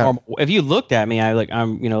normal. If you looked at me, I'm like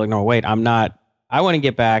normal weight. I'm not. I want to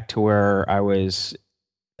get back to where I was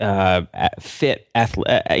fit,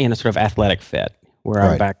 sort of athletic fit, where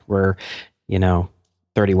I'm back where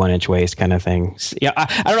 31-inch waist kind of thing. Yeah,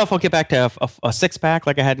 I don't know if I'll get back to a 6-pack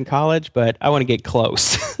like I had in college, but I want to get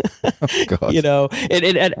close. Oh, God.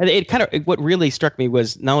 It kind of, what really struck me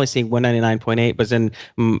was not only seeing 199.8, but then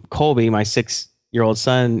Colby, my 6-year-old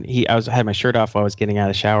son, I had my shirt off while I was getting out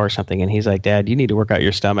of the shower or something, and he's like, "Dad, you need to work out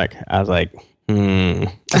your stomach." I was like,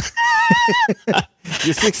 Your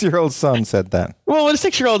 6-year-old son said that. Well, when a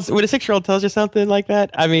 6-year-old tells you something like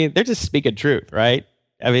that, I mean, they're just speaking truth, right?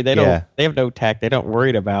 I mean, they have no tact. They don't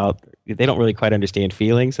really quite understand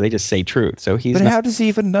feelings, so they just say truth. So But how does he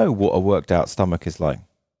even know what a worked out stomach is like?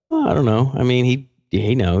 Well, I don't know. I mean,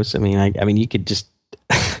 he knows. I mean, you could just,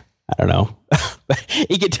 I don't know.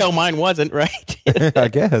 He could tell mine wasn't, right? I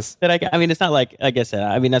guess. I mean, it's not like I said.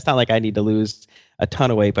 I mean, that's not like I need to lose a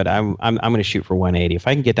ton of weight, but I'm going to shoot for 180. If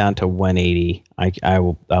I can get down to 180, I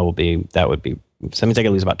will be. That would be. So that means I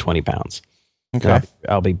can lose about 20 pounds. Okay.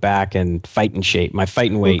 I'll be back and fighting shape. My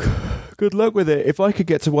fighting weight. Good luck with it. If I could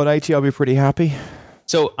get to 180, I'll be pretty happy.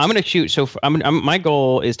 So I'm going to shoot. So my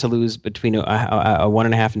goal is to lose between a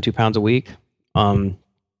 1.5 and 2 pounds a week.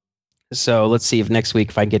 So let's see if next week,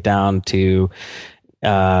 if I get down to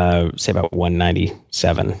say about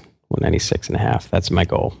 197, 196 and a half. That's my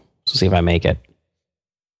goal. So see if I make it.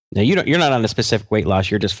 Now you're not on a specific weight loss.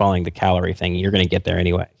 You're just following the calorie thing. You're going to get there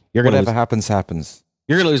anyway. Whatever happens, happens.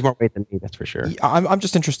 You're going to lose more weight than me, that's for sure. I'm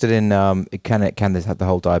just interested in can the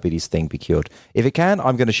whole diabetes thing be cured? If it can,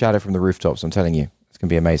 I'm going to shout it from the rooftops. I'm telling you, it's going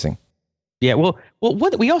to be amazing. Yeah, well,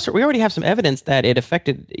 what we already have some evidence that it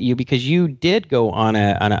affected you, because you did go on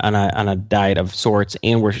a diet of sorts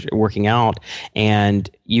and were working out, and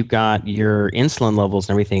you got your insulin levels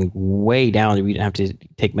and everything way down. You didn't have to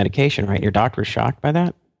take medication, right? Your doctor was shocked by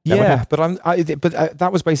that. Yeah, but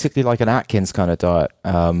that was basically like an Atkins kind of diet.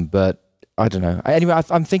 But I don't know. Anyway,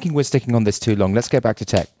 I'm thinking we're sticking on this too long. Let's get back to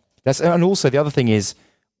tech. And also the other thing is,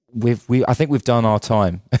 I think we've done our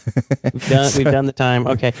time. We've done the time.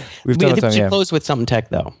 Okay. We should close with something tech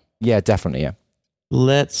though. Yeah, definitely. Yeah.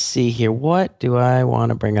 Let's see here. What do I want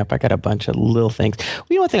to bring up? I got a bunch of little things.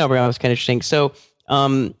 One thing I'll bring up is kind of interesting. So,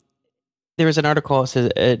 there was an article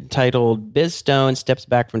titled "Biz Stone Steps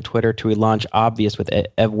Back from Twitter to Relaunch Obvious with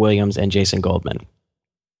Ev Williams and Jason Goldman."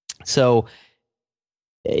 So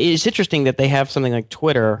it's interesting that they have something like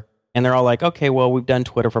Twitter, and they're all like, "Okay, well, we've done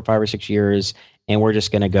Twitter for 5 or 6 years, and we're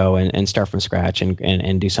just going to go and start from scratch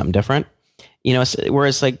and do something different."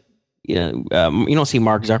 Whereas like, you don't see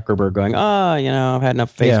Mark Zuckerberg going, I've had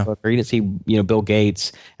enough Facebook. Yeah. Or you didn't see, Bill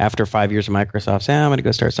Gates after 5 years of Microsoft say, I'm going to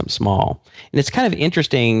go start something small. And it's kind of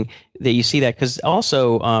interesting that you see that, because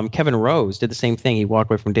also Kevin Rose did the same thing. He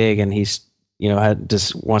walked away from Dig, and he's,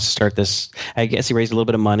 just wants to start this. I guess he raised a little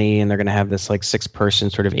bit of money, and they're going to have this like 6-person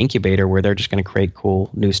sort of incubator where they're just going to create cool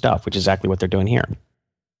new stuff, which is exactly what they're doing here.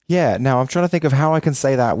 Yeah. Now I'm trying to think of how I can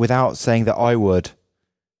say that without saying that I would.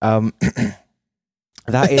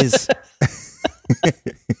 That is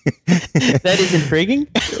that is intriguing.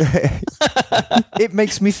 It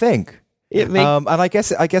makes me think. And I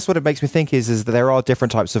guess what it makes me think is that there are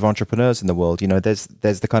different types of entrepreneurs in the world. There's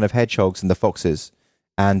the kind of hedgehogs and the foxes,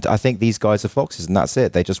 and I think these guys are foxes, and that's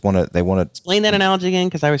it. They want to explain that analogy again,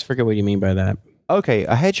 because I always forget what you mean by that. Okay,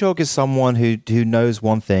 a hedgehog is someone who knows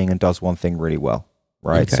one thing and does one thing really well,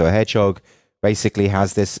 right? Okay. So a hedgehog basically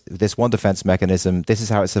has this one defense mechanism. This is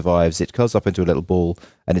how it survives. It curls up into a little ball,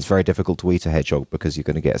 and it's very difficult to eat a hedgehog because you're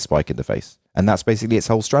going to get a spike in the face. And that's basically its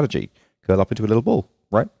whole strategy: curl up into a little ball,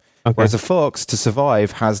 right? Okay. Whereas a fox, to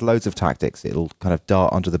survive, has loads of tactics. It'll kind of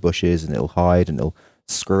dart under the bushes, and it'll hide, and it'll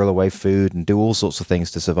squirrel away food, and do all sorts of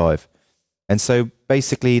things to survive. And so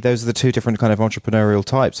basically, those are the two different kind of entrepreneurial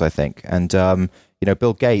types, I think. And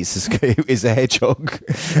Bill Gates is a hedgehog,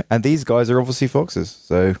 and these guys are obviously foxes.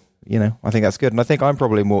 So I think that's good. And I think I'm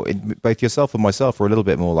probably more, both yourself and myself are a little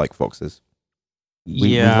bit more like foxes.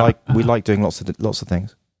 We like doing lots of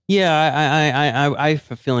things. Yeah, I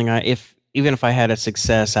have a feeling even if I had a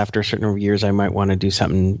success after a certain number of years, I might want to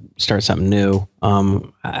start something new.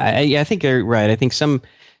 I think you're right. I think some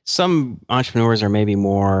entrepreneurs are maybe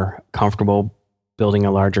more comfortable building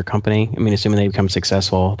a larger company. I mean, assuming they become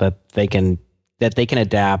successful, that they can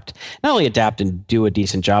adapt, not only adapt and do a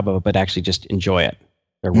decent job of it, but actually just enjoy it,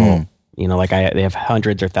 their role. They have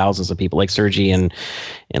hundreds or thousands of people like Sergey and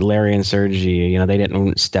Larry and Sergey. They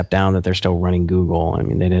didn't step down that they're still running Google. I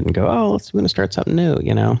mean, they didn't go, we're going to start something new.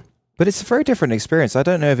 But it's a very different experience. I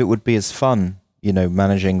don't know if it would be as fun,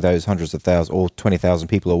 managing those hundreds of thousands or 20,000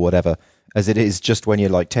 people or whatever, as it is just when you're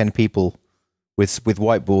like 10 people with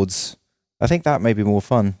whiteboards. I think that may be more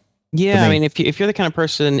fun. Yeah, I mean, if you're the kind of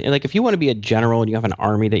person, like if you want to be a general and you have an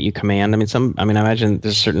army that you command, I imagine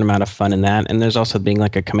there's a certain amount of fun in that. And there's also being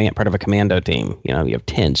like part of a commando team. You have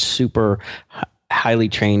 10 super highly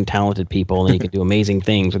trained, talented people, and you can do amazing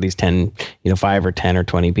things with these 10, 5 or 10 or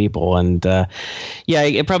 20 people. And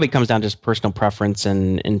it probably comes down to just personal preference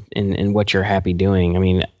and what you're happy doing. I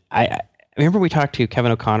mean, I remember we talked to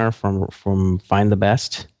Kevin O'Connor from Find the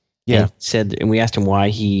Best. Yeah. And we asked him why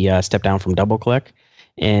he stepped down from DoubleClick.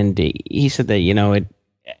 And he said that,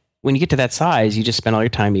 when you get to that size, you just spend all your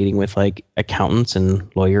time meeting with like accountants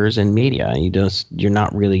and lawyers and media. And you're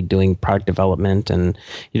not really doing product development and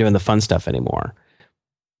you're doing the fun stuff anymore.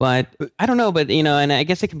 But I don't know, and I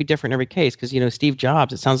guess it can be different in every case because, Steve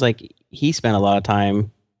Jobs, it sounds like he spent a lot of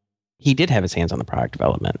time, he did have his hands on the product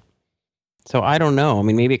development. So I don't know. I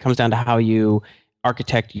mean, maybe it comes down to how you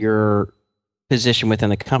architect your position within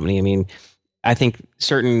the company. I mean, I think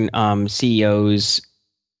certain CEOs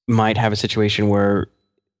might have a situation where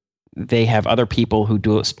they have other people who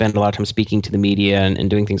do spend a lot of time speaking to the media and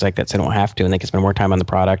doing things like that, so they don't have to, and they can spend more time on the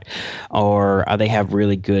product. Or they have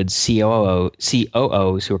really good COOs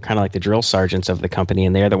who are kind of like the drill sergeants of the company,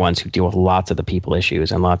 and they're the ones who deal with lots of the people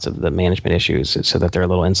issues and lots of the management issues, so that they're a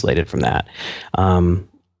little insulated from that.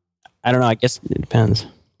 I don't know. I guess it depends.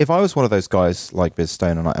 If I was one of those guys like Biz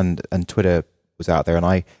Stone and Twitter was out there, and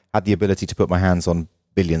I had the ability to put my hands on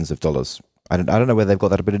billions of dollars, I don't know whether they've got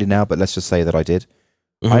that ability now, but let's just say that I did.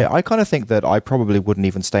 Mm-hmm. I kind of think that I probably wouldn't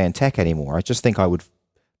even stay in tech anymore. I just think my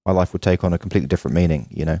life would take on a completely different meaning.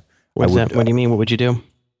 What do you mean? What would you do?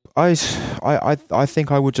 I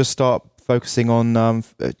think I would just start focusing on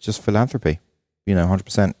just philanthropy.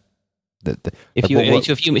 100%.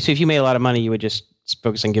 If you made a lot of money, you would just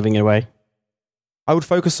focus on giving it away. I would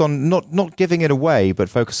focus on not giving it away, but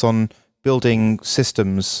focus on building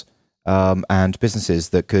systems and businesses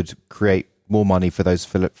that could create more money for those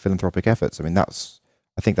philanthropic efforts. I mean, I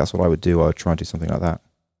think that's what I would do. I would try and do something like that.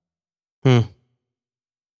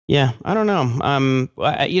 Yeah, I don't know.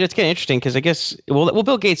 It's kind of interesting because I guess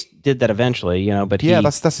Bill Gates did that eventually, but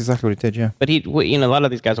that's exactly what he did. Yeah, but a lot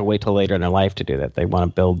of these guys will wait till later in their life to do that. They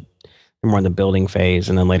want to build more in the building phase,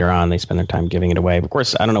 and then later on they spend their time giving it away. Of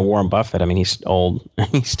course, I don't know Warren Buffett. I mean, he's old.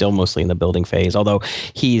 He's still mostly in the building phase, although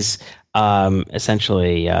he's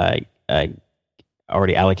essentially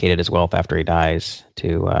already allocated his wealth after he dies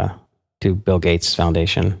to Bill Gates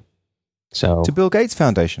Foundation. So to Bill Gates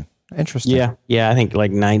Foundation. Interesting. Yeah. I think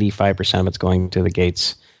like 95% of it's going to the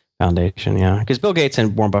Gates Foundation. Yeah, because Bill Gates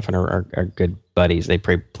and Warren Buffett are good buddies. They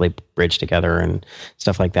play bridge together and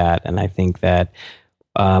stuff like that. And I think that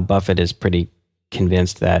Buffett is pretty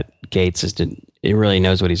convinced that Gates he really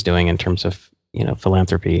knows what he's doing in terms of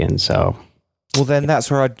philanthropy. And so, well, then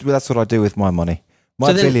that's what I do with my money.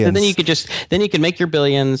 Billions. So then you can make your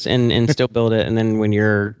billions and still build it. And then when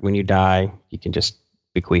you die, you can just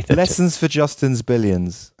bequeath it. Lessons for Justin's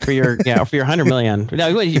billions. For your 100 million.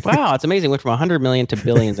 Wow, it's amazing. Went from 100 million to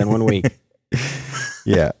billions in 1 week.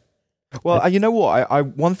 Yeah. Well, you know what?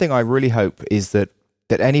 One thing I really hope is that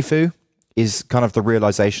AnyFu is kind of the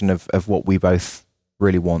realization of what we both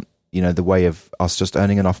really want. The way of us just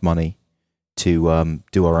earning enough money to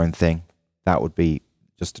do our own thing. That would be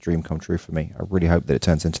just a dream come true for me. I really hope that it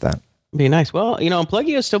turns into that. Be nice. Well,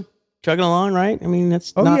 Pluggio is still chugging along, right? I mean,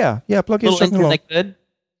 that's Pluggio is chugging along. Good.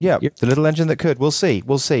 Yeah, the little engine that could. We'll see.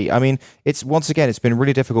 We'll see. I mean, it's been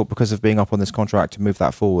really difficult because of being up on this contract to move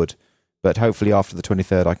that forward. But hopefully after the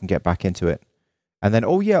 23rd, I can get back into it. And then,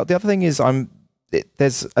 the other thing is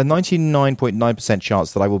there's a 99.9%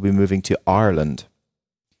 chance that I will be moving to Ireland.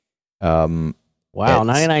 Wow,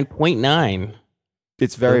 99.9.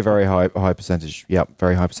 It's very, very high percentage. Yeah,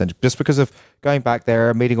 very high percentage. Just because of going back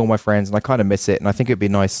there, meeting all my friends, and I kind of miss it. And I think it'd be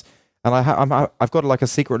nice. And I've got like a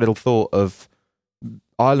secret little thought of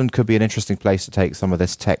Ireland could be an interesting place to take some of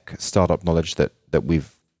this tech startup knowledge that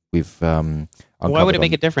we've why would it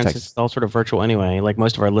make a difference? It's all sort of virtual anyway. Like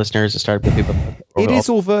most of our listeners, startup people. It is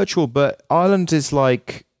all virtual, but Ireland is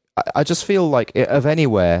like, I just feel like of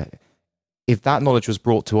anywhere, if that knowledge was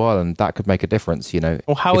brought to Ireland, that could make a difference.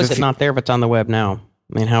 Well, how is it not there if it's on the web now?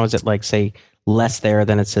 I mean, how is it like, say, less there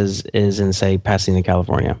than it says is in, say, Pasadena,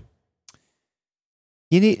 California?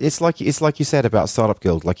 It's like you said about Startup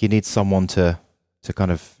Guild. Like you need someone to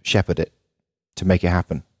kind of shepherd it, to make it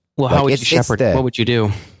happen. Well, how would you shepherd? What would you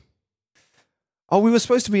do? Oh, we were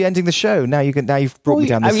supposed to be ending the show. Now you've brought me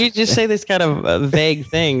down this. I mean, you just say this kind of vague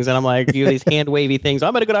things, and I'm like, these hand wavy things.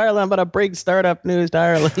 I'm going to go to Ireland. I'm going to bring startup news to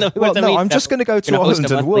Ireland. I'm just going to go to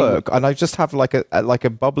Ireland and work, and I just have like a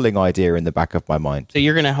bubbling idea in the back of my mind. So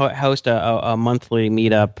you're going to host a monthly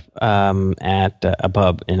meetup at a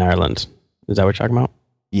pub in Ireland. Is that what you're talking about?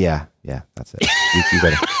 Yeah, that's it. You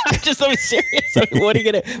got it. I'm just so serious. I mean, what are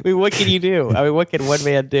you gonna? I mean, what can you do? I mean, what can one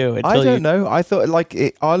man do? I don't know. I thought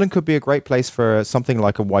Ireland could be a great place for something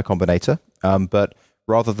like a Y-Combinator, but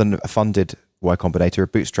rather than a funded Y-Combinator, a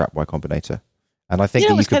bootstrap Y-Combinator. And I think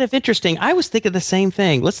it was kind of interesting. I was thinking the same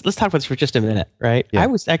thing. Let's talk about this for just a minute, right? Yeah. I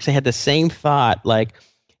was actually had the same thought. Like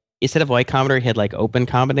instead of Y-Combinator, he had like Open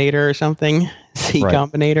Combinator or something, C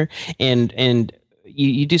Combinator, and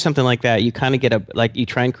you do something like that, you kind of get you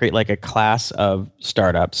try and create like a class of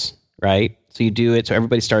startups, right? So you do it so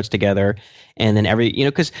everybody starts together, and then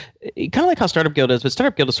because kind of like how Startup Guild is, but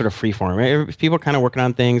Startup Guild is sort of freeform. Right? If people are kind of working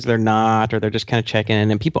on things, they're not, or they're just kind of checking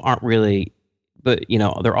in, and people aren't really, but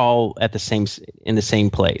they're all in the same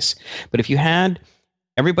place. But if you had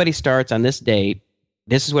everybody starts on this date,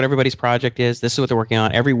 this is what everybody's project is. This is what they're working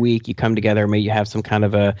on. Every week you come together. Maybe you have some kind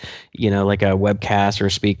of a, like a webcast or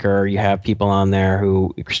a speaker. You have people on there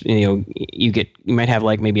who, you might have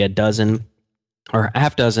like maybe a dozen or a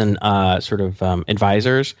half dozen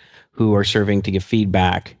advisors who are serving to give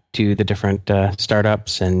feedback to the different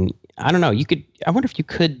startups. And I don't know, I wonder if you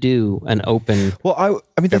could do an open. Well,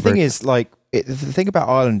 I mean, the thing is the thing about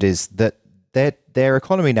Ireland is that their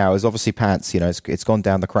economy now is obviously pants, it's gone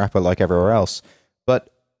down the crapper like everywhere else.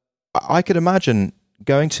 But I could imagine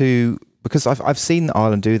going to, because I've seen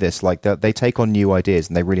Ireland do this, like they take on new ideas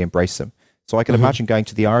and they really embrace them. So I can imagine going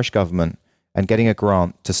to the Irish government and getting a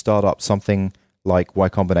grant to start up something like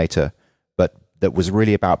Y-Combinator, but that was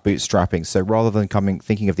really about bootstrapping. So rather than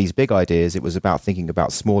thinking of these big ideas, it was about thinking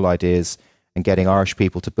about small ideas and getting Irish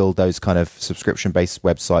people to build those kind of subscription-based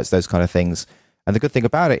websites, those kind of things. And the good thing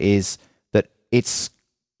about it is that it's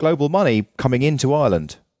global money coming into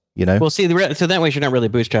Ireland. Well, see, so that way you're not really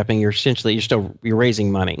bootstrapping. You're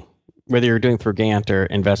raising money, whether you're doing through Gantt or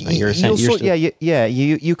investment.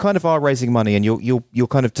 You kind of are raising money, and you're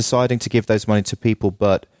kind of deciding to give those money to people.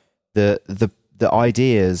 But the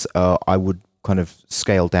ideas I would kind of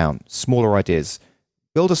scale down, smaller ideas.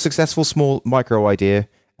 Build a successful small micro idea,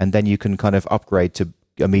 and then you can kind of upgrade to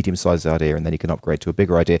a medium-sized idea, and then you can upgrade to a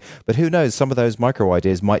bigger idea. But who knows? Some of those micro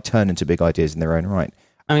ideas might turn into big ideas in their own right.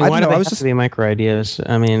 I mean, why do they have to be micro ideas?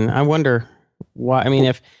 I mean, I wonder why. I mean,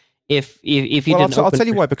 if you didn't. I'll tell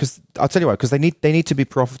you why. Because they need to be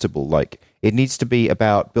profitable. Like it needs to be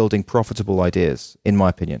about building profitable ideas, in my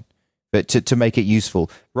opinion. But to make it useful,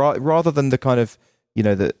 rather than the kind of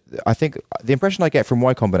I think the impression I get from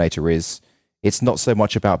Y-Combinator is it's not so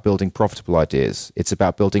much about building profitable ideas. It's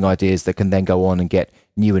about building ideas that can then go on and get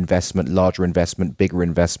new investment, larger investment, bigger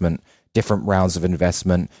investment, different rounds of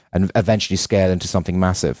investment, and eventually scale into something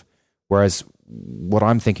massive. Whereas what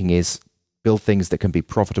I'm thinking is build things that can be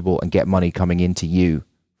profitable and get money coming into you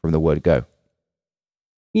from the word go.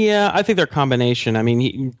 Yeah, I think they're a combination. I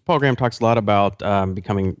mean, Paul Graham talks a lot about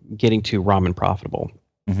getting to ramen profitable.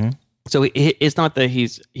 Mm-hmm. So it's not that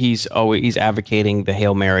he's always advocating the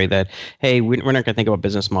Hail Mary that, hey, we're not going to think about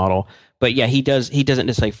business model. But yeah, he doesn't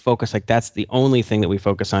just like focus like that's the only thing that we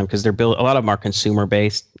focus on, because a lot of them are consumer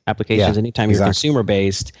based applications. Yeah, anytime you're consumer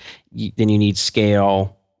based, then you need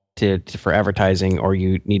scale for advertising, or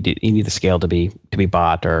you need the scale to be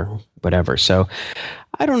bought or whatever. So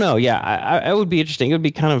I don't know. Yeah, it would be interesting. It would be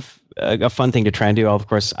kind of a fun thing to try and do. Of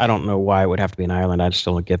course, I don't know why it would have to be in Ireland. I just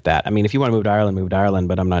don't get that. I mean, if you want to move to Ireland, move to Ireland,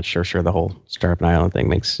 but I'm not sure the whole startup in Ireland thing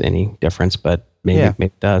makes any difference. But maybe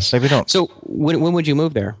it does. Maybe not. So when would you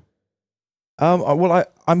move there? Well,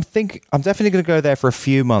 I'm definitely going to go there for a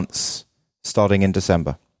few months, starting in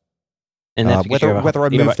December. And that's whether I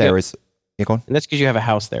move there is. You go on. And that's because you have a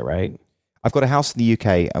house there, right? I've got a house in the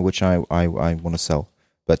UK, which I want to sell,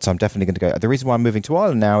 but I'm definitely going to go. The reason why I'm moving to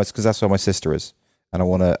Ireland now is because that's where my sister is, and I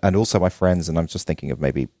want to, and also my friends, and I'm just thinking of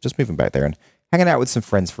maybe just moving back there and hanging out with some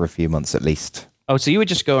friends for a few months at least. Oh, so you would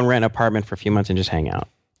just go and rent an apartment for a few months and just hang out?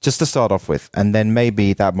 Just to start off with, and then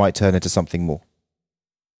maybe that might turn into something more.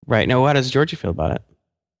 Right. Now, how does Georgia feel about it?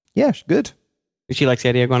 Yeah, good. She likes the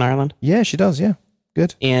idea of going to Ireland? Yeah, she does, yeah.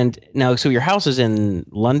 Good. And now, so your house is in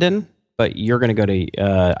London, but you're going to go to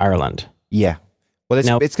Ireland. Yeah. Well, it's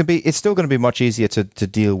still going to be much easier to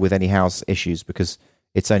deal with any house issues because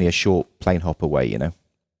it's only a short plane hop away, you know.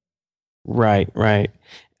 Right.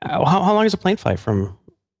 How long is a plane flight from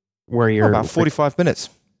where you're? About 45 minutes.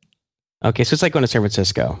 Okay, so it's like going to San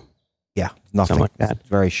Francisco. Yeah, nothing. Something like that. It's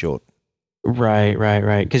very short. Right.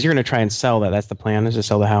 Because you're going to try and sell that. That's the plan, is to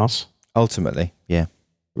sell the house? Ultimately, yeah.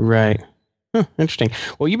 Right. Interesting.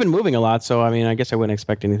 Well, you've been moving a lot, so I mean, I guess I wouldn't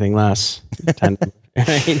expect anything less. It's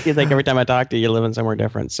like every time I talk to you, you're living somewhere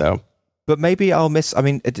different. So, but maybe I'll miss. I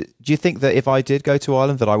mean, do you think that if I did go to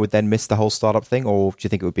Ireland, that I would then miss the whole startup thing, or do you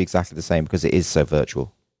think it would be exactly the same because it is so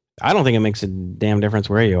virtual? I don't think it makes a damn difference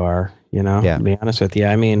where you are. You know, to be honest with you.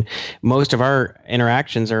 I mean, most of our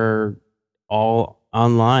interactions are all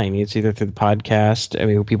online. It's either through the podcast. I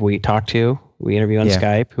mean, people we talk to. We interview on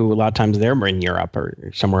Skype, who a lot of times they're in Europe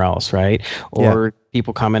or somewhere else, right? Or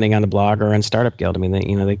people commenting on the blog or on Startup Guild. I mean, they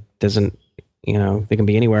can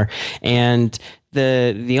be anywhere. And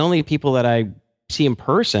the only people that I see in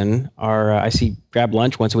person are I grab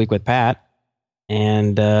lunch once a week with Pat,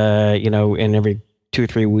 and in every 2 or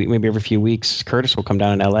 3 weeks, maybe every few weeks, Curtis will come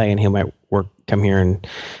down in LA and he might come here and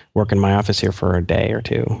work in my office here for a day or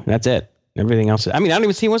two. And that's it. Everything else. I mean, I don't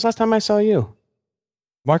even see when's the last time I saw you.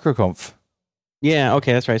 MicroConf. Yeah,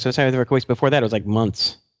 okay, that's right. So it's over weeks. Before that, it was like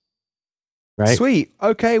months. Right? Sweet.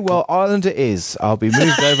 Okay, well, Ireland it is. I'll be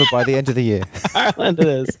moved over by the end of the year. Ireland it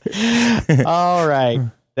is. All right.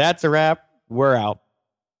 That's a wrap. We're out.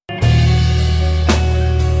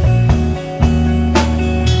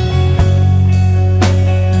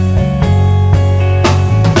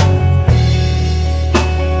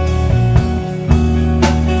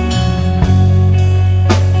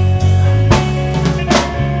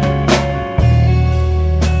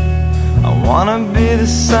 I wanna be the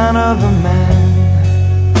son of a man,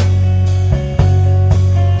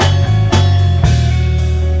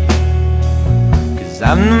 cause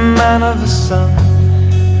I'm the man of the sun,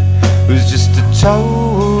 who's just a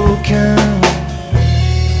token,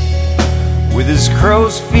 with his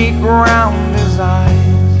crow's feet round his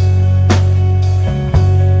eyes.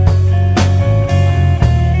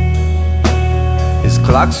 His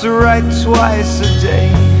clock's right twice a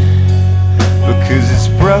day, because it's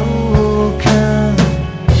broken.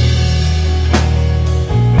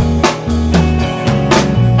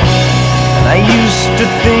 And I used to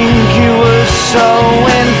think he was so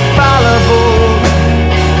infallible,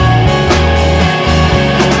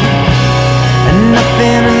 and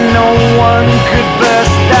nothing and no one could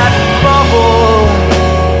burst that bubble.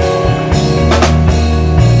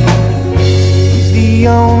 He's the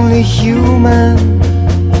only human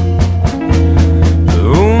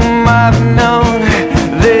whom I've known.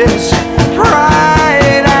 This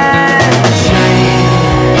pride and shame,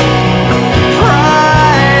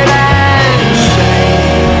 pride and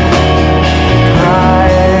shame,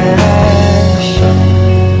 pride and shame,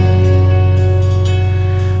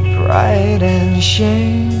 pride and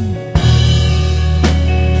shame.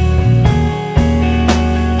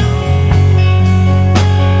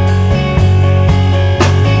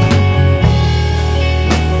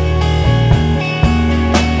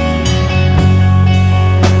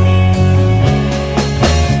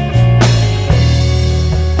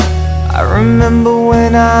 Remember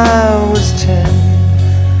when I was 10,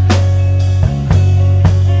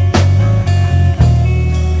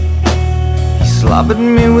 he slobbered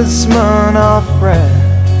me with Smirnoff bread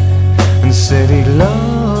and said he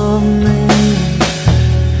loved me.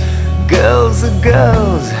 Girls are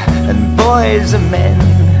girls and boys are men.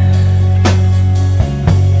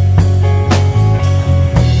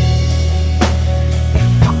 They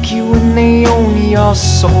fuck you and they own your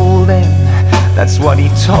soul then. That's what he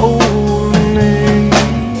told me.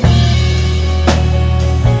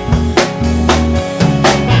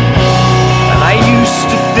 And I used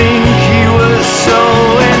to think he was so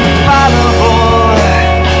infallible,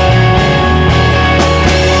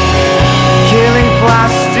 killing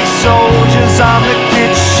plastic soldiers on the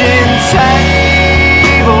kitchen table.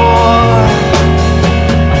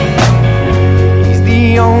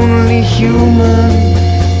 only human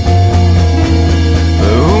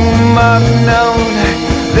for whom I've known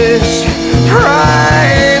this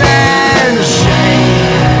pride and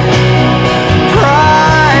shame.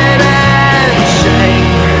 Pride and shame.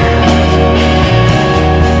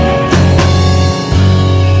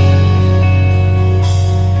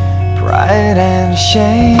 Pride and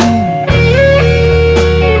shame.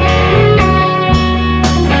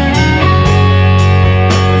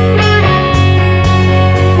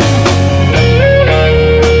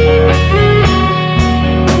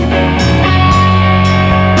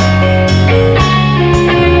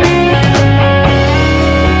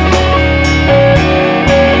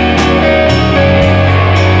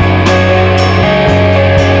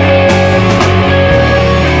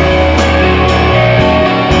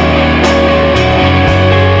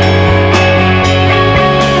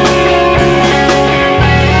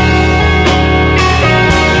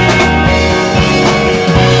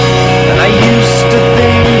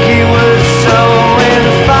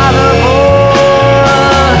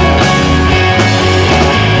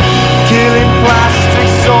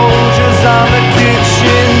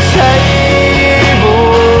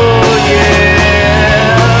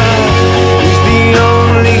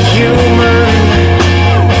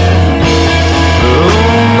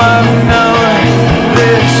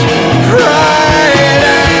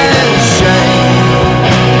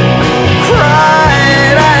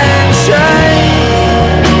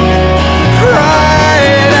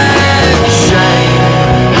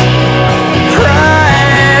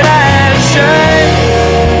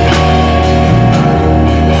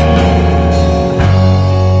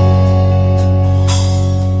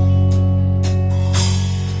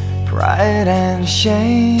 Pride and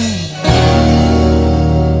shame.